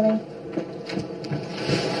 Night, Lily.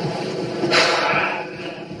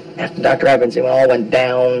 After Dr. Evans, it all went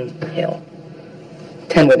downhill.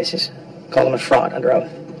 10 witnesses called him a fraud under oath.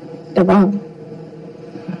 They're wrong.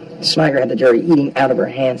 Smiger had the jury eating out of her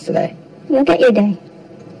hands today. You'll get your day.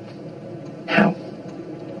 How?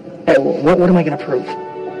 Hey, what am I going to prove?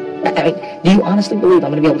 I mean, do you honestly believe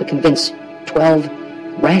I'm going to be able to convince 12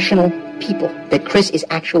 rational people that Chris is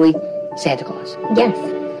actually Santa Claus? Yes.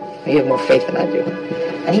 You have more faith than I do.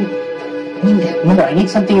 I need more. I need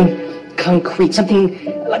something concrete, something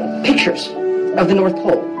like pictures of the North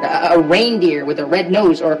Pole, a reindeer with a red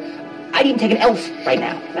nose, or I'd even take an elf right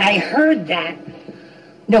now. I heard that.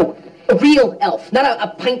 No, a real elf, not a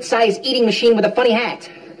pint-sized eating machine with a funny hat.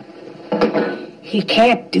 He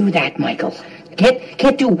can't do that, Michael.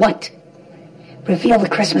 Can't do what? Reveal the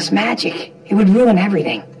Christmas magic. It would ruin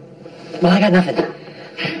everything. Well, I got nothing.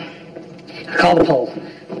 I'll call the poll.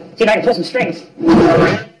 See if I can pull some strings.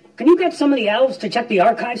 Can you get some of the elves to check the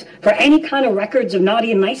archives for any kind of records of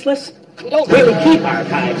naughty and nice lists? We don't really keep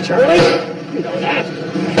archives, Charlie. You know that.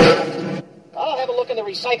 I'll have a look in the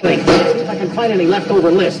recycling. See if I can find any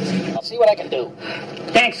leftover lists. I'll see what I can do.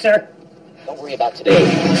 Thanks, sir. Don't worry about today.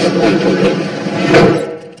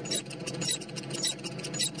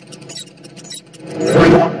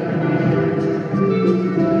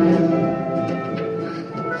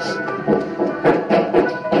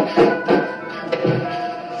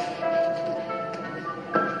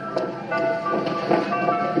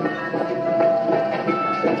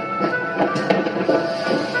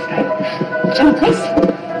 John, place.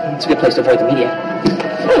 It's a good place to avoid the media.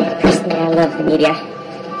 Personally, I love the media.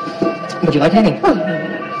 Would you like anything? Oh, no.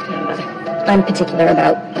 I'm particular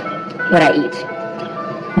about what I eat.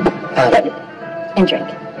 And drink.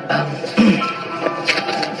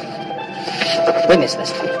 Witness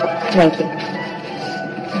this. Thank you.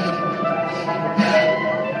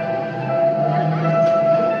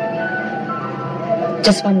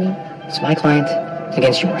 Just one name? It's my client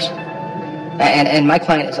against yours. And my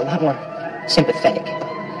client is a lot more sympathetic.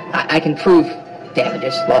 I can prove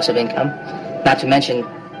damages, loss of income, not to mention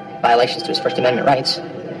violations to his First Amendment rights.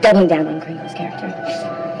 Doubling down on Kringle's character.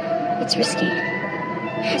 It's risky.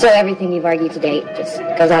 So everything you've argued to date just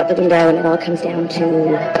goes out the window and it all comes down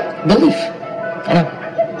to... belief. I know.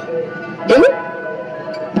 Do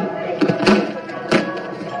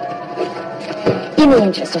you? In the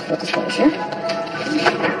interest of full disclosure.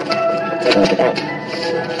 Take a look at that.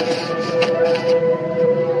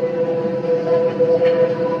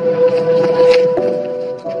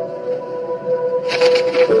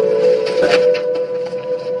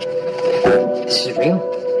 This is real?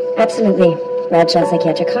 Absolutely. Bradshaw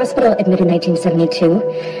Psychiatric Hospital, admitted 1972.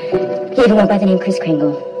 He even went by the name Chris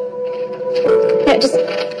Kringle. Now, just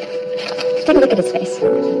take a look at his face.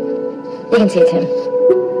 You can see it's him.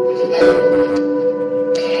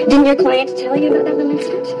 Didn't your client tell you about that little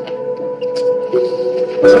incident?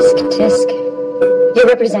 Tisk. You're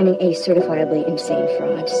representing a certifiably insane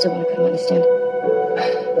fraud. Still want to put him on the stand?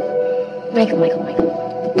 Michael.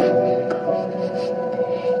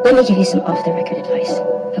 Let me give you some off-the-record advice,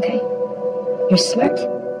 okay? You're smart,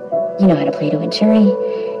 you know how to play to a jury,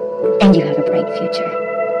 and you have a bright future.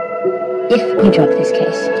 If you drop this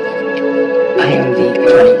case... I am the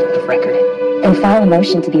attorney of record. And file a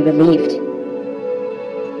motion to be relieved.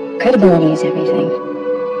 Credibility is everything.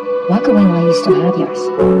 Walk away while you still have yours.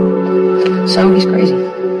 So he's crazy.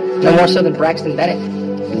 No more so than Braxton Bennett.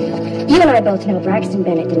 You and I both know Braxton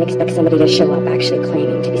Bennett didn't expect somebody to show up actually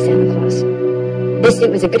claiming to be Santa Claus. This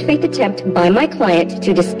suit was a good faith attempt by my client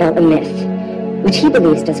to dispel a myth, which he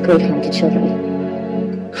believes does great harm to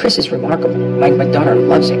children. Chris is remarkable. My daughter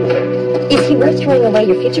loves him. Is he worth throwing away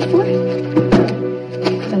your future for?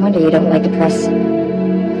 No wonder you don't like the press.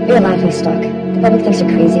 You're a laughingstock. The public thinks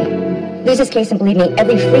you're crazy. Lose this case and believe me,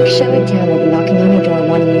 every freak show in town will be knocking on your door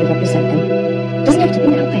wanting you to represent them. Doesn't have to be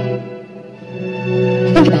now, but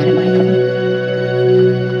think about it, Michael.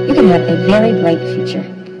 You can have a very bright future.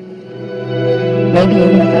 Maybe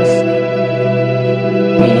even with us.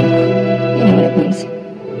 Meaning? You know what it means.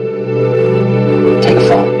 Take a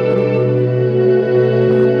fall.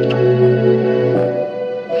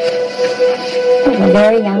 You have a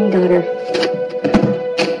very young daughter.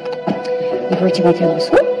 You've worked your way through law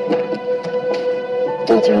school.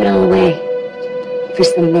 Don't throw it all away for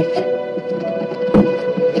some myth.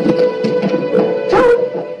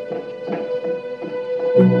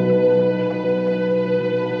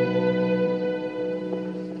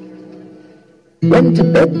 When to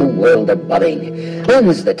bed the world a budding,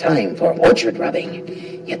 when's the time for orchard rubbing?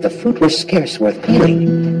 Yet the fruit were scarce worth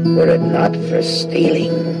peeling, were it not for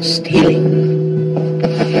stealing. Santa,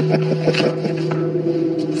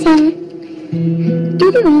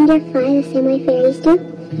 do the reindeer fly the same way fairies do?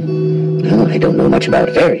 No, I don't know much about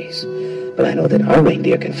fairies, but I know that our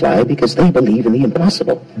reindeer can fly because they believe in the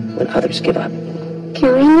impossible when others give up. Can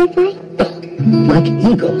a reindeer fly? Like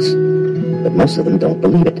eagles, but most of them don't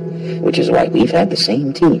believe it, which is why we've had the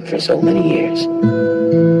same team for so many years.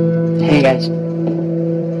 Hey, guys.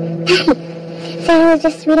 Hey, Santa was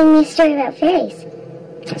just reading me a story about fairies.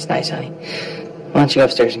 That's nice, honey. Why don't you go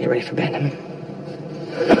upstairs and get ready for bed?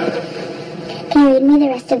 Can you read me the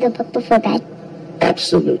rest of the book before bed?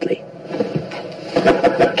 Absolutely.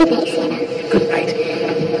 Good night, Santa. Good night.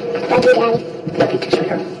 Love you, Daddy. Love you too,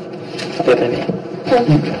 sweetheart. I'll be up in a minute.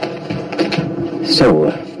 Okay. So,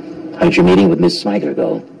 how'd your meeting with Miss Smiger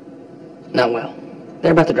go? Not well.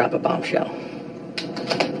 They're about to drop a bombshell.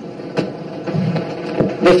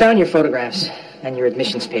 They found your photographs and your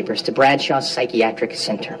admissions papers to Bradshaw Psychiatric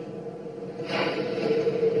Center.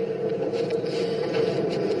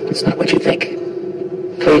 It's not what you think.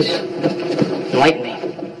 Please, enlighten me.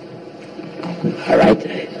 All right.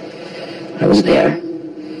 I was there,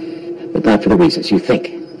 but not for the reasons you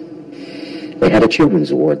think. They had a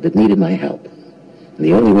children's ward that needed my help. And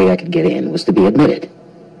the only way I could get in was to be admitted.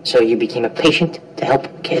 So you became a patient to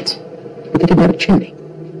help kids? But they didn't have a chimney.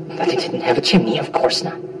 But they didn't have a chimney, of course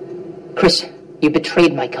not. Chris, you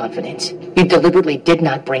betrayed my confidence. You deliberately did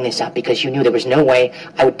not bring this up because you knew there was no way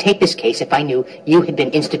I would take this case if I knew you had been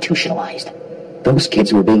institutionalized. Those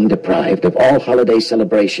kids were being deprived of all holiday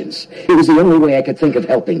celebrations. It was the only way I could think of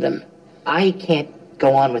helping them. I can't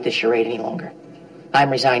go on with this charade any longer. I'm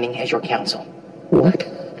resigning as your counsel. What?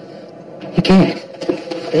 You can't.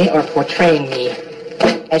 They are portraying me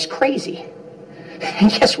as crazy.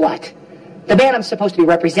 And guess what? The man I'm supposed to be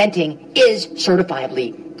representing is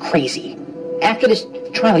certifiably crazy. After this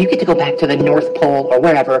trial, you get to go back to the North Pole or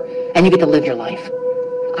wherever, and you get to live your life.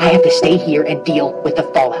 I have to stay here and deal with the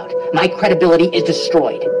fallout. My credibility is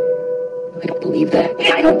destroyed. I don't believe that.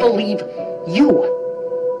 I don't believe you.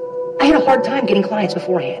 I had a hard time getting clients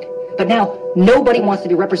beforehand. But now, nobody wants to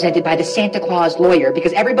be represented by the Santa Claus lawyer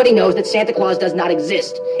because everybody knows that Santa Claus does not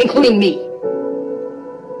exist, including me.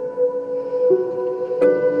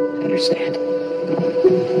 I understand.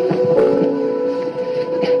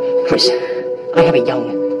 Chris, I have a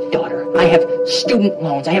young daughter. I have student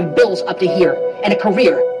loans. I have bills up to here and a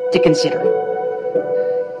career to consider.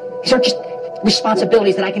 These aren't just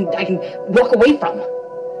responsibilities that I can walk away from.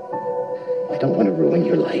 I don't want to ruin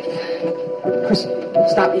your life. Chris,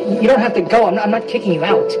 stop. You don't have to go. I'm not kicking you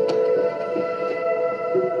out.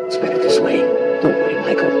 It's better this way. Don't worry,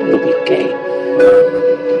 Michael. You'll be okay.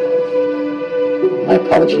 My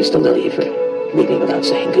apologies to Lily for leaving without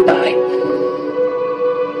saying goodbye.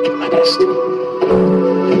 Do my best.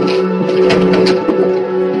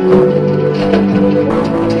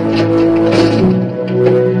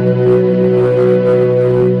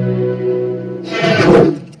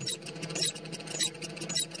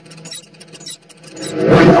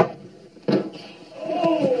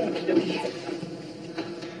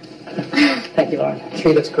 Thank you, Lauren. The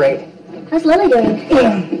tree looks great. How's Lily doing?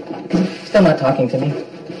 Still not talking to me.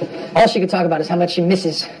 All she could talk about is how much she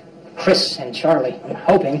misses Chris and Charlie. I'm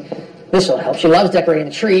hoping this will help. She loves decorating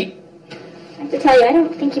the tree. I have to tell you, I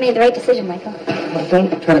don't think you made the right decision, Michael. Well,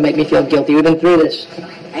 don't try to make me feel guilty. We've been through this.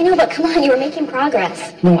 I know, but come on, you were making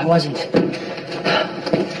progress. No, I wasn't.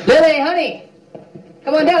 Lily, honey!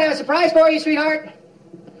 Come on down. I have a surprise for you, sweetheart.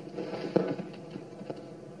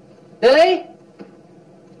 Lily?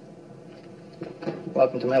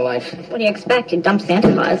 Welcome to my life. What do you expect? You dumb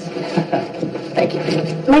Santa Claus. Thank you.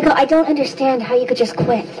 Michael, I don't understand how you could just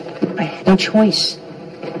quit. I had no choice.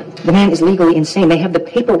 The man is legally insane. They have the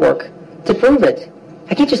paperwork to prove it.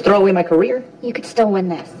 I can't just throw away my career. You could still win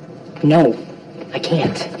this. No, I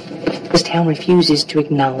can't. This town refuses to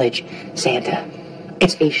acknowledge Santa.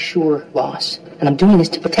 It's a sure loss, and I'm doing this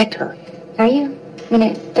to protect her. Are you? I mean,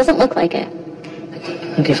 it doesn't look like it.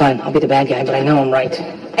 Okay, fine. I'll be the bad guy, but I know I'm right.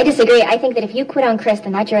 I disagree. I think that if you quit on Chris,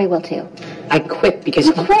 then that jury will too. I quit because...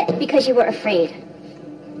 You quit because you were afraid.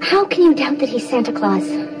 How can you doubt that he's Santa Claus?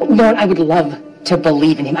 Lord, I would love to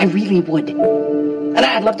believe in him. I really would. And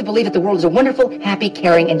I'd love to believe that the world is a wonderful, happy,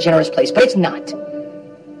 caring, and generous place, but it's not.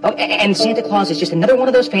 Oh, and Santa Claus is just another one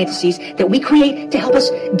of those fantasies that we create to help us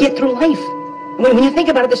get through life. When you think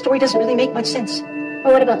about it, the story doesn't really make much sense.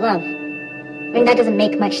 Well, what about love? I mean, that doesn't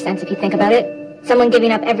make much sense if you think about it. Someone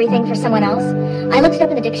giving up everything for someone else. I looked it up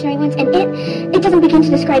in the dictionary once, and it doesn't begin to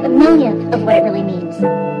describe a millionth of what it really means.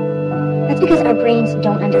 That's because our brains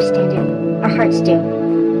don't understand it. Our hearts do.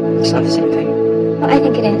 It's not the same thing. Well, I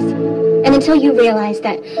think it is. And until you realize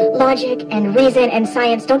that logic and reason and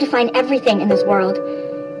science don't define everything in this world,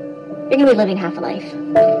 you're going to be living half a life.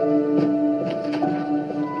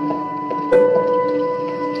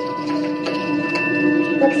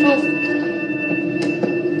 Looks nice.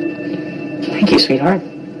 Thank you, sweetheart. Do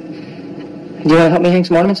you want to help me hang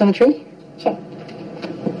some ornaments on the tree? Sure.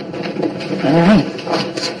 All right.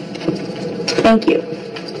 Thank you.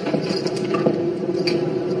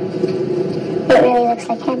 It really looks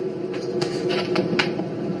like him.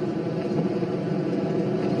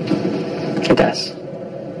 It does.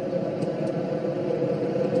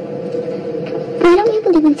 Why don't you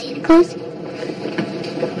believe in Santa Claus?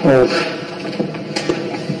 Well,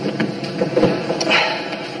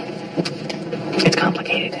 it's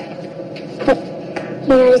complicated. But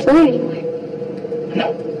you're not his lawyer anymore. No.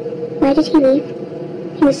 Why did he leave?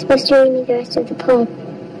 He was supposed to read me the rest of the poem.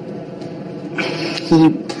 He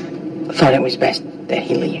thought it was best that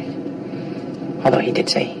he leave. Although he did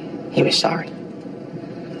say he was sorry.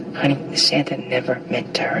 Honey, Santa never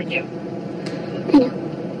meant to hurt you. I know.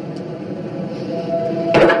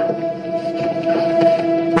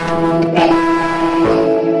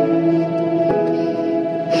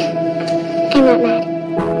 I'm not mad.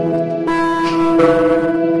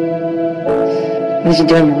 What did you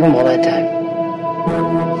do in your room all that time?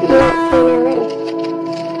 I'm not playing a little.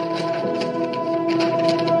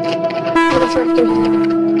 I just left him here.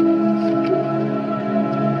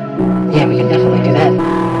 Yeah, we can definitely do that.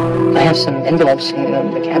 I have some envelopes in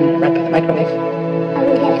the cabinet right by the microwave. I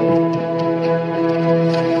will get it.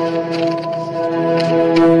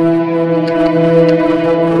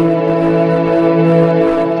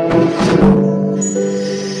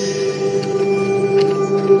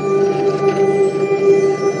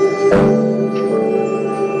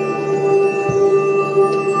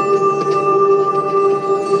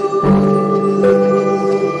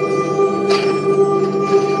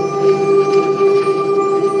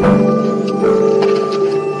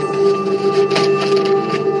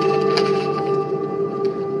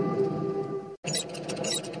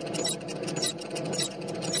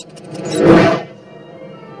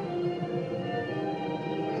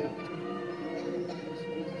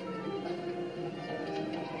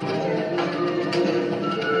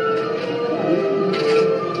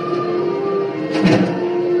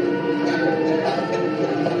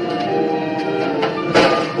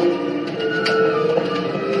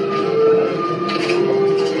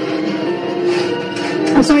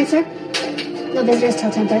 visitors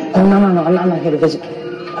till 10:30. Oh, no. I'm not here to visit.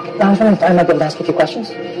 I was wondering if I might be able to ask a few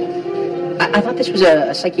questions. I thought this was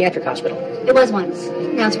a psychiatric hospital. It was once.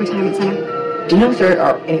 Now it's a retirement center. Do you know if there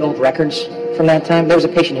are any old records from that time? There was a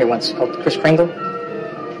patient here once called Chris Kringle.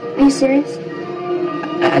 Are you serious?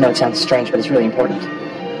 I know it sounds strange, but it's really important.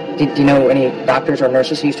 Do you know any doctors or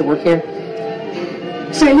nurses who used to work here?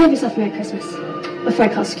 Sir, you have yourself a Merry Christmas before I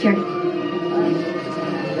call security.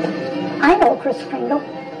 I know Chris Kringle.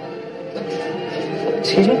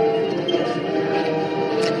 Excuse me?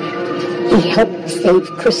 He helped save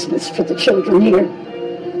Christmas for the children here.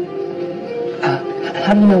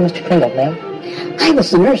 How do you know Mr. Kringle, ma'am? I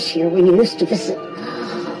was a nurse here when you used to visit.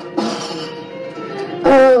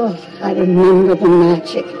 Oh, I remember the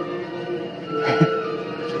magic.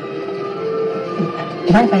 Do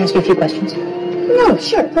you mind if I ask you a few questions? No,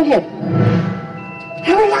 sure, go ahead.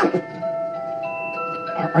 Hurry up.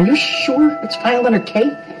 Are you sure it's filed under K?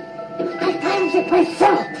 I found it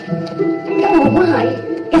myself. Don't know why.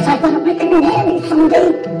 Guess I thought it might come in handy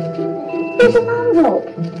someday. There's an envelope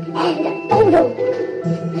and a photo.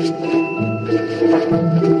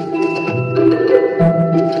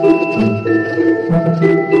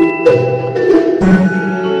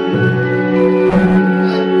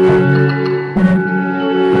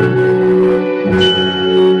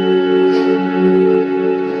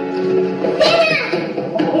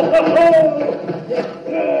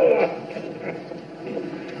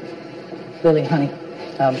 Lily, honey,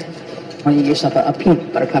 why don't you get yourself a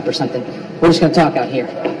peanut butter cup or something? We're just going to talk out here.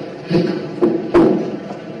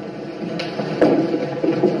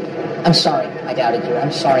 I'm sorry I doubted you.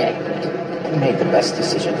 I'm sorry I did. You made the best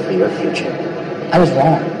decision for your future. I was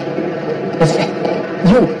wrong.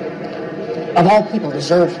 You, of all people,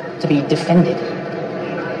 deserve to be defended.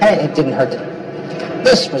 And it didn't hurt.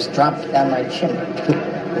 This was dropped down my chimney.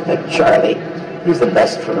 Charlie, he's the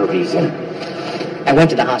best for a reason. I went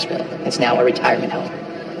to the hospital. It's now a retirement home.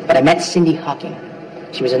 But I met Cindy Hawking.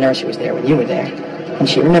 She was a nurse who was there when you were there. And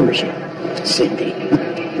she remembers you. Cindy,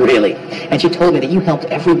 really? And she told me that you helped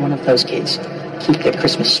every one of those kids keep their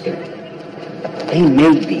Christmas spirit. They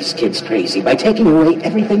made these kids crazy by taking away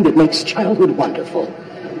everything that makes childhood wonderful.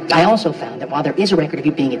 I also found that while there is a record of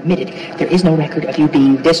you being admitted, there is no record of you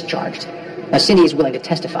being discharged. Now, Cindy is willing to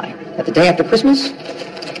testify that the day after Christmas,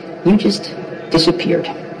 you just disappeared.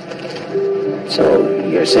 So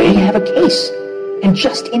you're We saying? have a case, and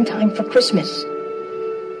just in time for Christmas.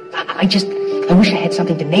 I wish I had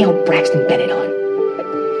something to nail Braxton Bennett on.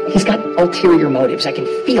 He's got ulterior motives. I can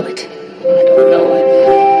feel it. I don't know.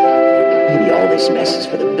 Maybe all this mess is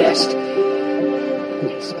for the best.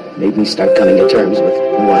 It's made me start coming to terms with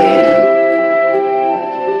who I am.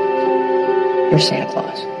 You're Santa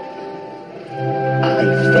Claus. I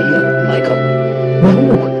failed, Michael. No,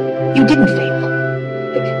 you didn't fail.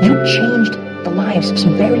 You changed the lives of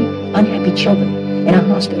some very unhappy children in a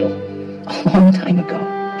hospital a long time ago.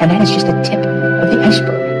 And that is just the tip of the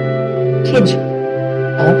iceberg. Kids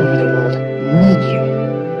all over the world need you.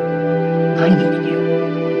 I needed you.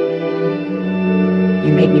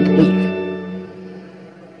 You made me believe.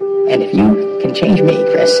 And if you can change me,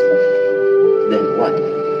 Chris, Then what?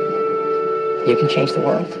 you can change the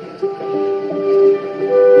world.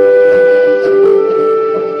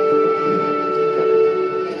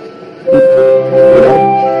 You know,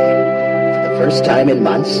 for the first time in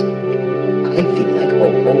months, I feel like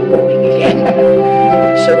ho-ho-hoing again.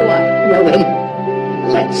 So do I. Well then,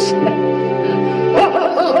 let's.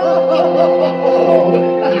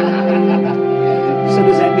 So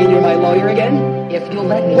does that mean you're my lawyer again? If you'll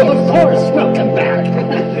let me. Well, of course, welcome back.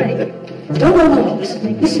 No.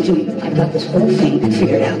 Listen to me. I've got this whole thing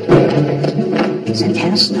figured out.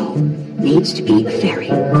 Santana Snow needs to be a fairy.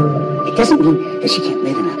 It doesn't mean that she can't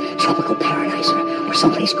live in a tropical paradise or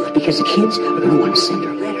someplace good, because the kids are going to want to send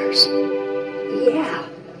her letters. Yeah.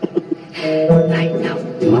 Right, now,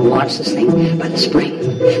 we want to launch this thing by the spring.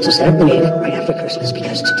 So set up the wave right after Christmas,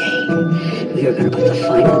 because today we are going to put the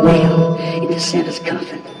final nail into Santa's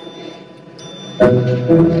coffin.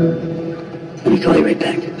 Let me call you right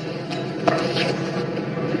back.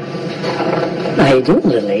 How you doing,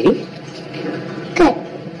 little lady? Good.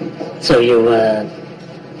 So you,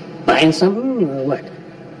 buying something or what?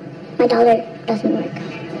 My dollar doesn't work.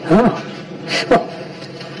 Oh.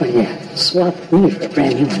 Well, yeah, swap me for a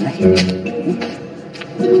brand new one, right?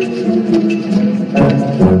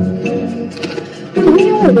 Do you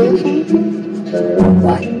know a real fairy?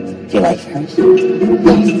 Why? Do you like fairies?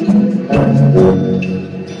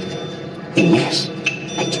 Yes. Yes,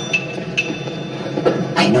 I do.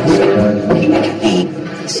 I know a fairy, and her name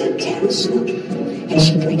is Santa Snow. And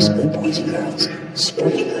she brings good boys and girls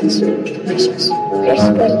sporting goods for Christmas. They're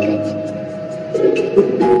sporting goods.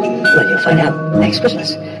 Well, you'll find out next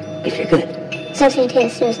Christmas, if you're good. So Santa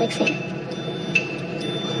snows like Santa.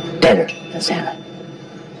 Better than Santa.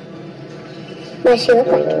 What does she look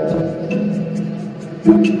like?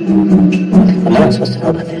 I'm not supposed to know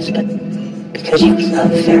about this, but because you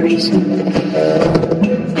love fairies, I'm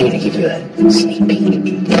going to give you a sneak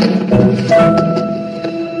peek.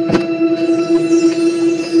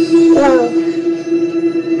 Whoa.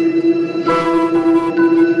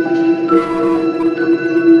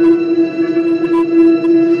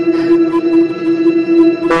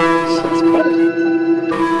 She's pretty.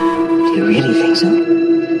 Do you really think so?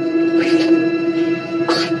 Really?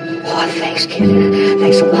 Oh, thanks, kid.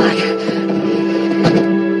 Thanks a lot.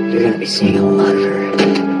 You're going to be seeing a lot of her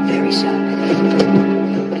very soon.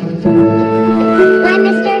 Bye,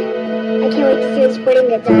 mister. I can't wait to see what sporting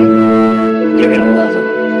goods are. You're going to love them.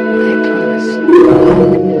 I promise.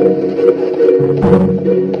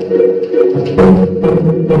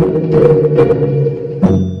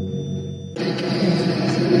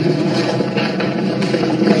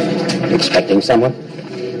 You expecting someone?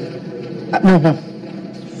 No.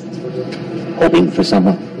 Hoping for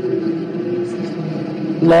someone?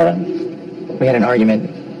 Laura? We had an argument.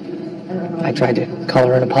 I tried to call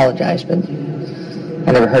her and apologize, but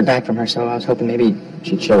I never heard back from her, so I was hoping maybe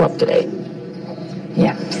She'd show up today.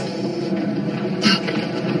 yeah.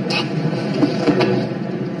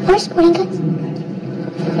 Where's sporting goods?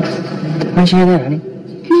 Why'd you hear that, honey?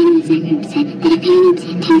 The man in the second said that a fairy named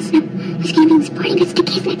Santa Snow was going to bring sporting goods to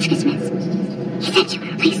kids next Christmas. He said she would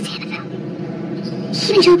replace Santaville. She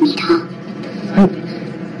even showed me a doll.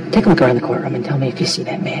 Honey, take a look around the courtroom and tell me if you see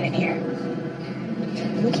that man in here.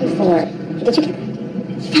 Looking for... Did you get...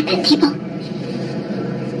 That man people.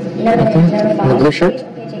 In the blue shirt?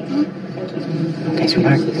 Okay,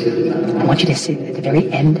 sweetheart. I want you to sit at the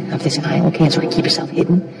very end of this aisle, okay, and sort of keep yourself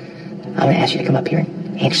hidden. I'm going to ask you to come up here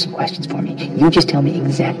and answer some questions for me. You just tell me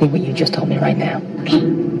exactly what you just told me right now. Okay.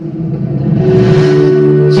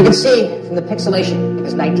 As you can see from the pixelation of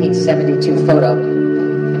this 1972 photo,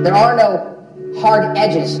 there are no hard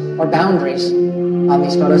edges or boundaries on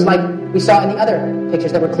these photos like we saw in the other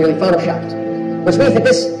pictures that were clearly photoshopped. Which means that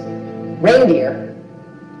this reindeer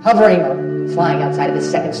hovering or flying outside of the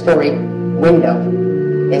second-story window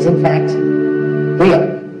is in fact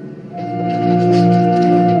real.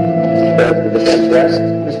 The defense rest,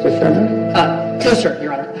 Mr. Sherman? No, sir,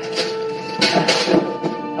 Your Honor.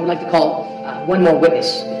 I would like to call one more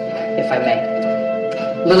witness, if I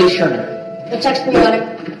may. Lily Sherman. Objection, Your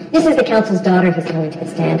Honor. This is the counsel's daughter who's coming to the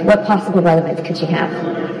stand. What possible relevance could she have?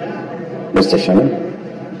 Mr. Sherman?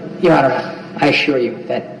 Your Honor, I assure you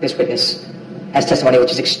that this witness has testimony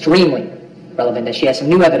which is extremely relevant, and she has some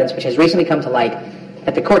new evidence which has recently come to light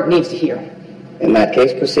that the court needs to hear. In that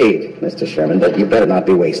case, proceed, Mr. Sherman, but you better not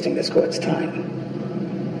be wasting this court's time.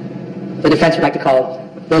 The defense would like to call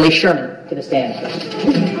Lily Sherman to the stand.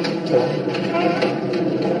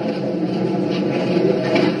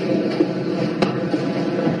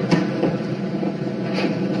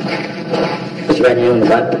 Put your right hand on the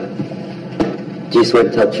Bible. Do you swear to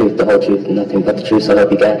tell the truth, the whole truth, and nothing but the truth, so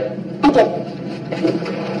help you God? I did.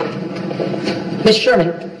 Miss Sherman,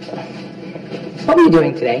 what were you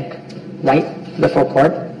doing today, right before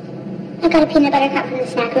court? I got a peanut butter cup from the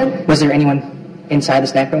snack room. Was there anyone inside the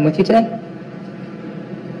snack room with you today?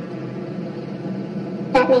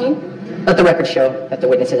 That man. Let the record show that the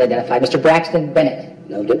witness has identified Mr. Braxton Bennett.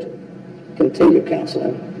 Noted. Continue,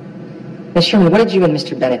 Counselor. Miss Sherman, what did you and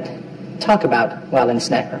Mr. Bennett talk about while in the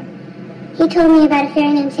snack room? He told me about a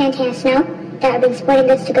fairy named Santa Snow that would bring sporting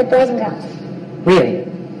goods to good boys and girls. Really?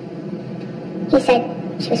 He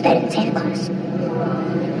said she was better than Santa Claus.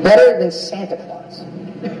 Better than Santa Claus?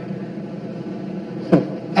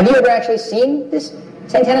 Have you ever actually seen this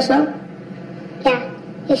Santa Snow? Yeah,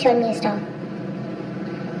 he showed me his doll.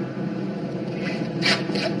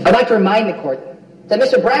 I'd like to remind the court that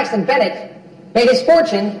Mr. Braxton Bennett made his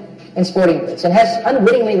fortune in sporting goods and has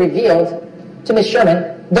unwittingly revealed to Miss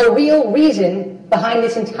Sherman the real reason behind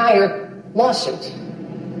this entire lawsuit.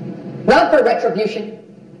 Not for retribution,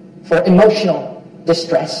 for emotional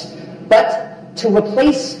distress, but to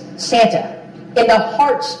replace Santa in the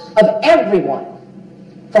hearts of everyone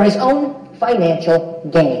for his own financial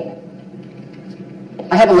gain.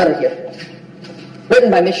 I have a letter here, written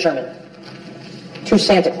by Miss Sherman to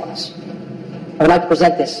Santa Claus. I would like to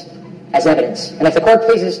present this as evidence, and if the court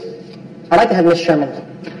pleases, I'd like to have Miss Sherman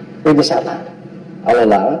read this out loud. I'll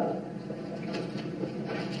allow it.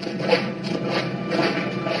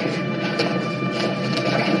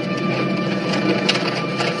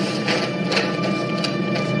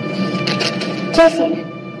 Dear Santa,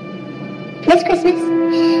 this Christmas,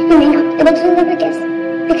 you may not I want you to never guess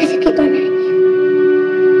because if people are mad at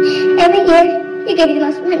you. Every year, you give me the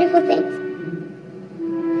most wonderful things.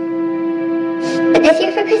 But this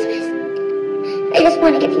year for Christmas, I just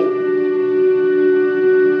want to give you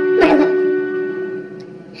my love.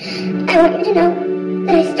 I want you to know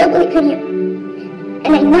that I still believe in you.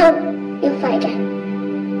 And I know you'll fly again.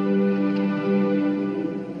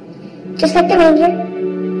 Just like the reindeer,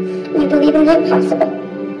 we believe in the impossible.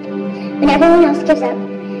 When everyone else gives up,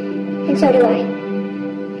 and so do I.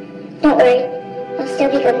 Don't worry, I'll still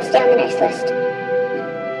be good and stay on the next list.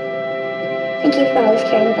 Thank you for always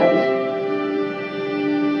caring about me.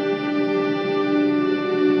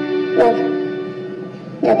 Love,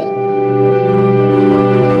 Lily.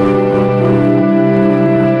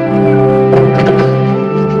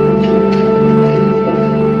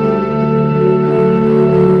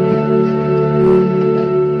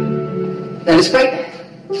 Now, despite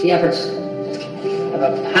the efforts of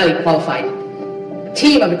a highly qualified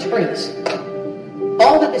team of attorneys,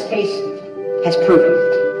 all that this case has proven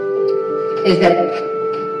is that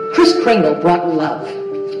Kris Kringle brought love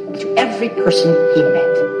to every person he met.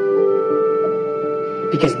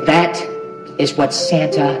 Because that is what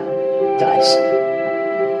Santa does.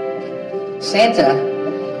 Santa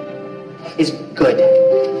is good.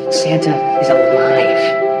 Santa is alive.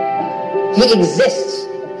 He exists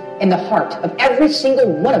in the heart of every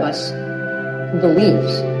single one of us who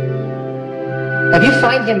believes. Now, if you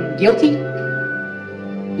find him guilty,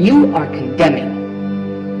 you are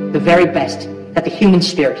condemning the very best that the human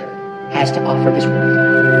spirit has to offer this world.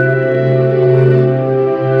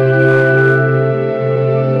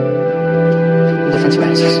 The defense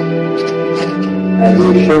rises.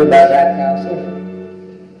 Are you sure about that, counsel?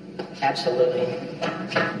 Absolutely.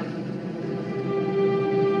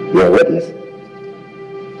 You're a witness.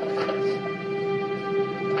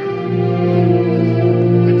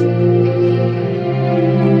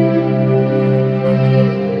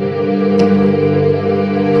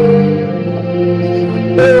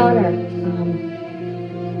 Your Honor,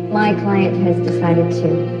 my client has decided to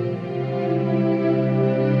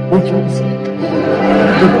withdraw the suit.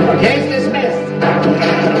 Case dismissed.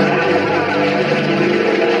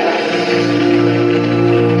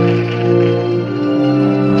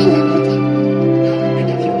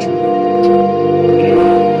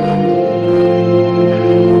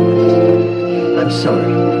 I'm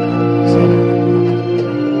sorry, Santa.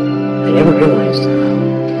 I never realized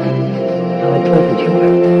how important you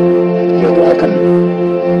were. You're welcome.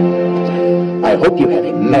 I hope you have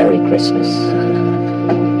a Merry Christmas.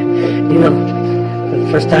 You know, for the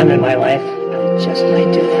first time in my life, I just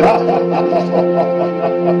might do that.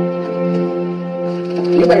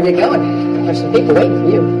 You better get going. There's some people waiting for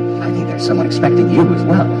you. I think there's someone expecting you as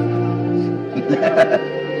well.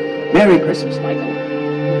 Merry Christmas, Michael.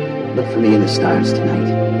 Look for me in the stars tonight.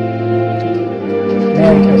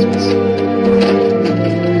 Merry Christmas.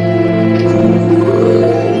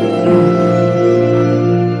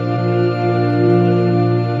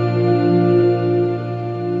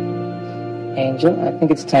 Angel, I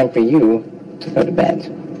think it's time for you to go to bed.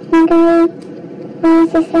 Okay. Where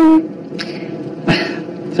is the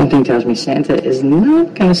Santa? Something tells me Santa is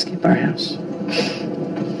not going to skip our house.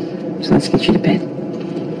 So let's get you to bed.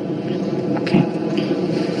 Okay.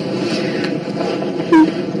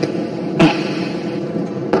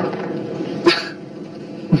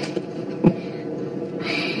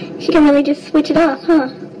 She can really just switch it off, huh?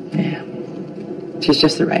 Yeah. She's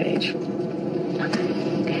just the right age.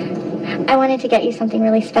 I wanted to get you something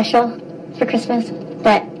really special for Christmas,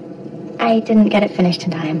 but I didn't get it finished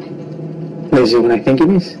in time. Is it what I think it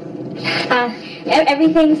is?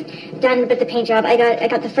 Everything's done but the paint job. I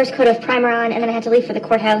got the first coat of primer on, and then I had to leave for the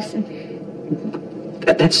courthouse. And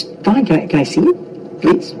That's fine. Can I see it,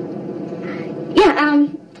 please? yeah,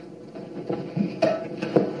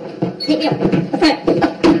 meet me up. What's that?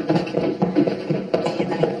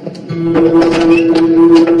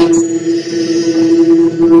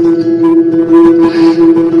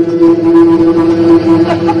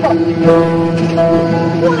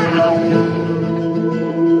 Wow!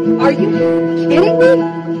 Are you kidding me?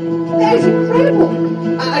 That is incredible.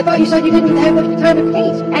 I thought you said you didn't have much time to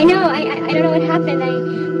paint. I know. I don't know what happened.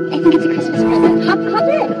 I think it's a Christmas present. Hop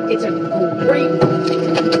in. It's a great...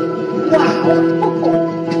 Wow!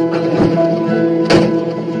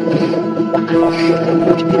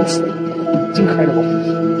 It's incredible.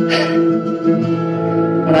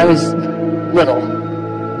 When I was little,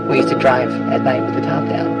 we used to drive at night with the top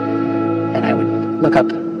down, and I would look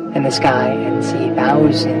up in the sky and see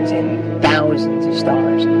thousands and thousands of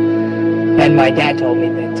stars. And my dad told me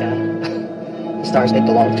that the stars, they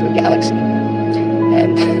belong to a galaxy.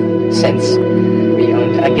 And since we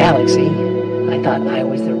owned a galaxy, I thought I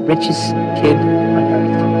was the richest kid on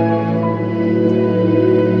Earth.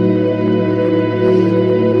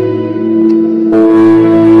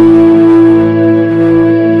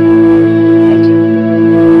 Thank you.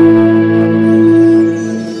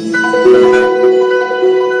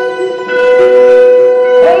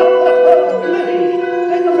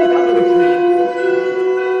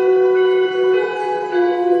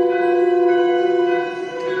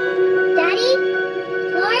 Daddy?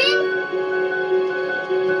 Lauren?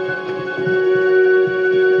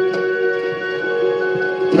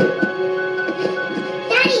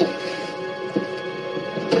 Daddy!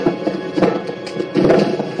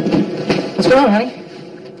 What's going on, honey?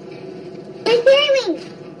 My fairy wings!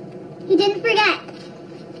 He didn't forget.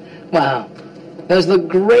 Wow, those look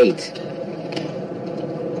great.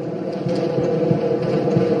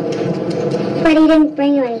 But he didn't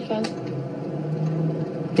bring you anything.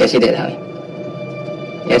 Yes, he did, honey.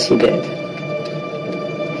 Yes, he did.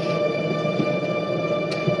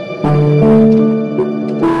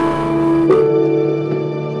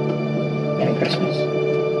 Merry Christmas.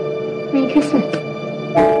 Merry Christmas.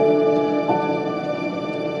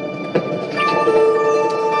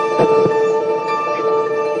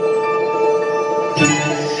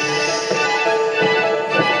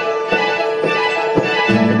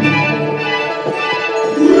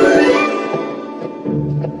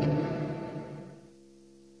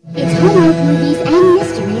 It's Hallmark Movies and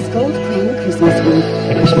Mysteries Gold Crown Christmas Week.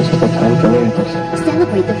 Christmas is the time for miracles.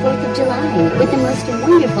 Celebrate the 4th of July with the most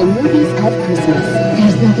wonderful movies of Christmas.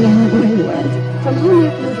 There's nothing I want more in the world. From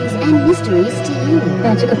Hallmark Movies and Mysteries to you.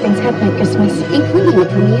 Magical things happen at Christmas. Including the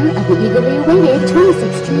premiere of the eagerly awaited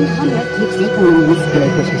 2016 Hallmark Keepsake Ornaments. Merry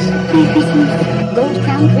Christmas. Merry Christmas. Gold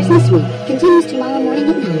Crown Christmas Week continues tomorrow morning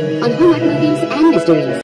at 9 on Hallmark Movies and Mysteries.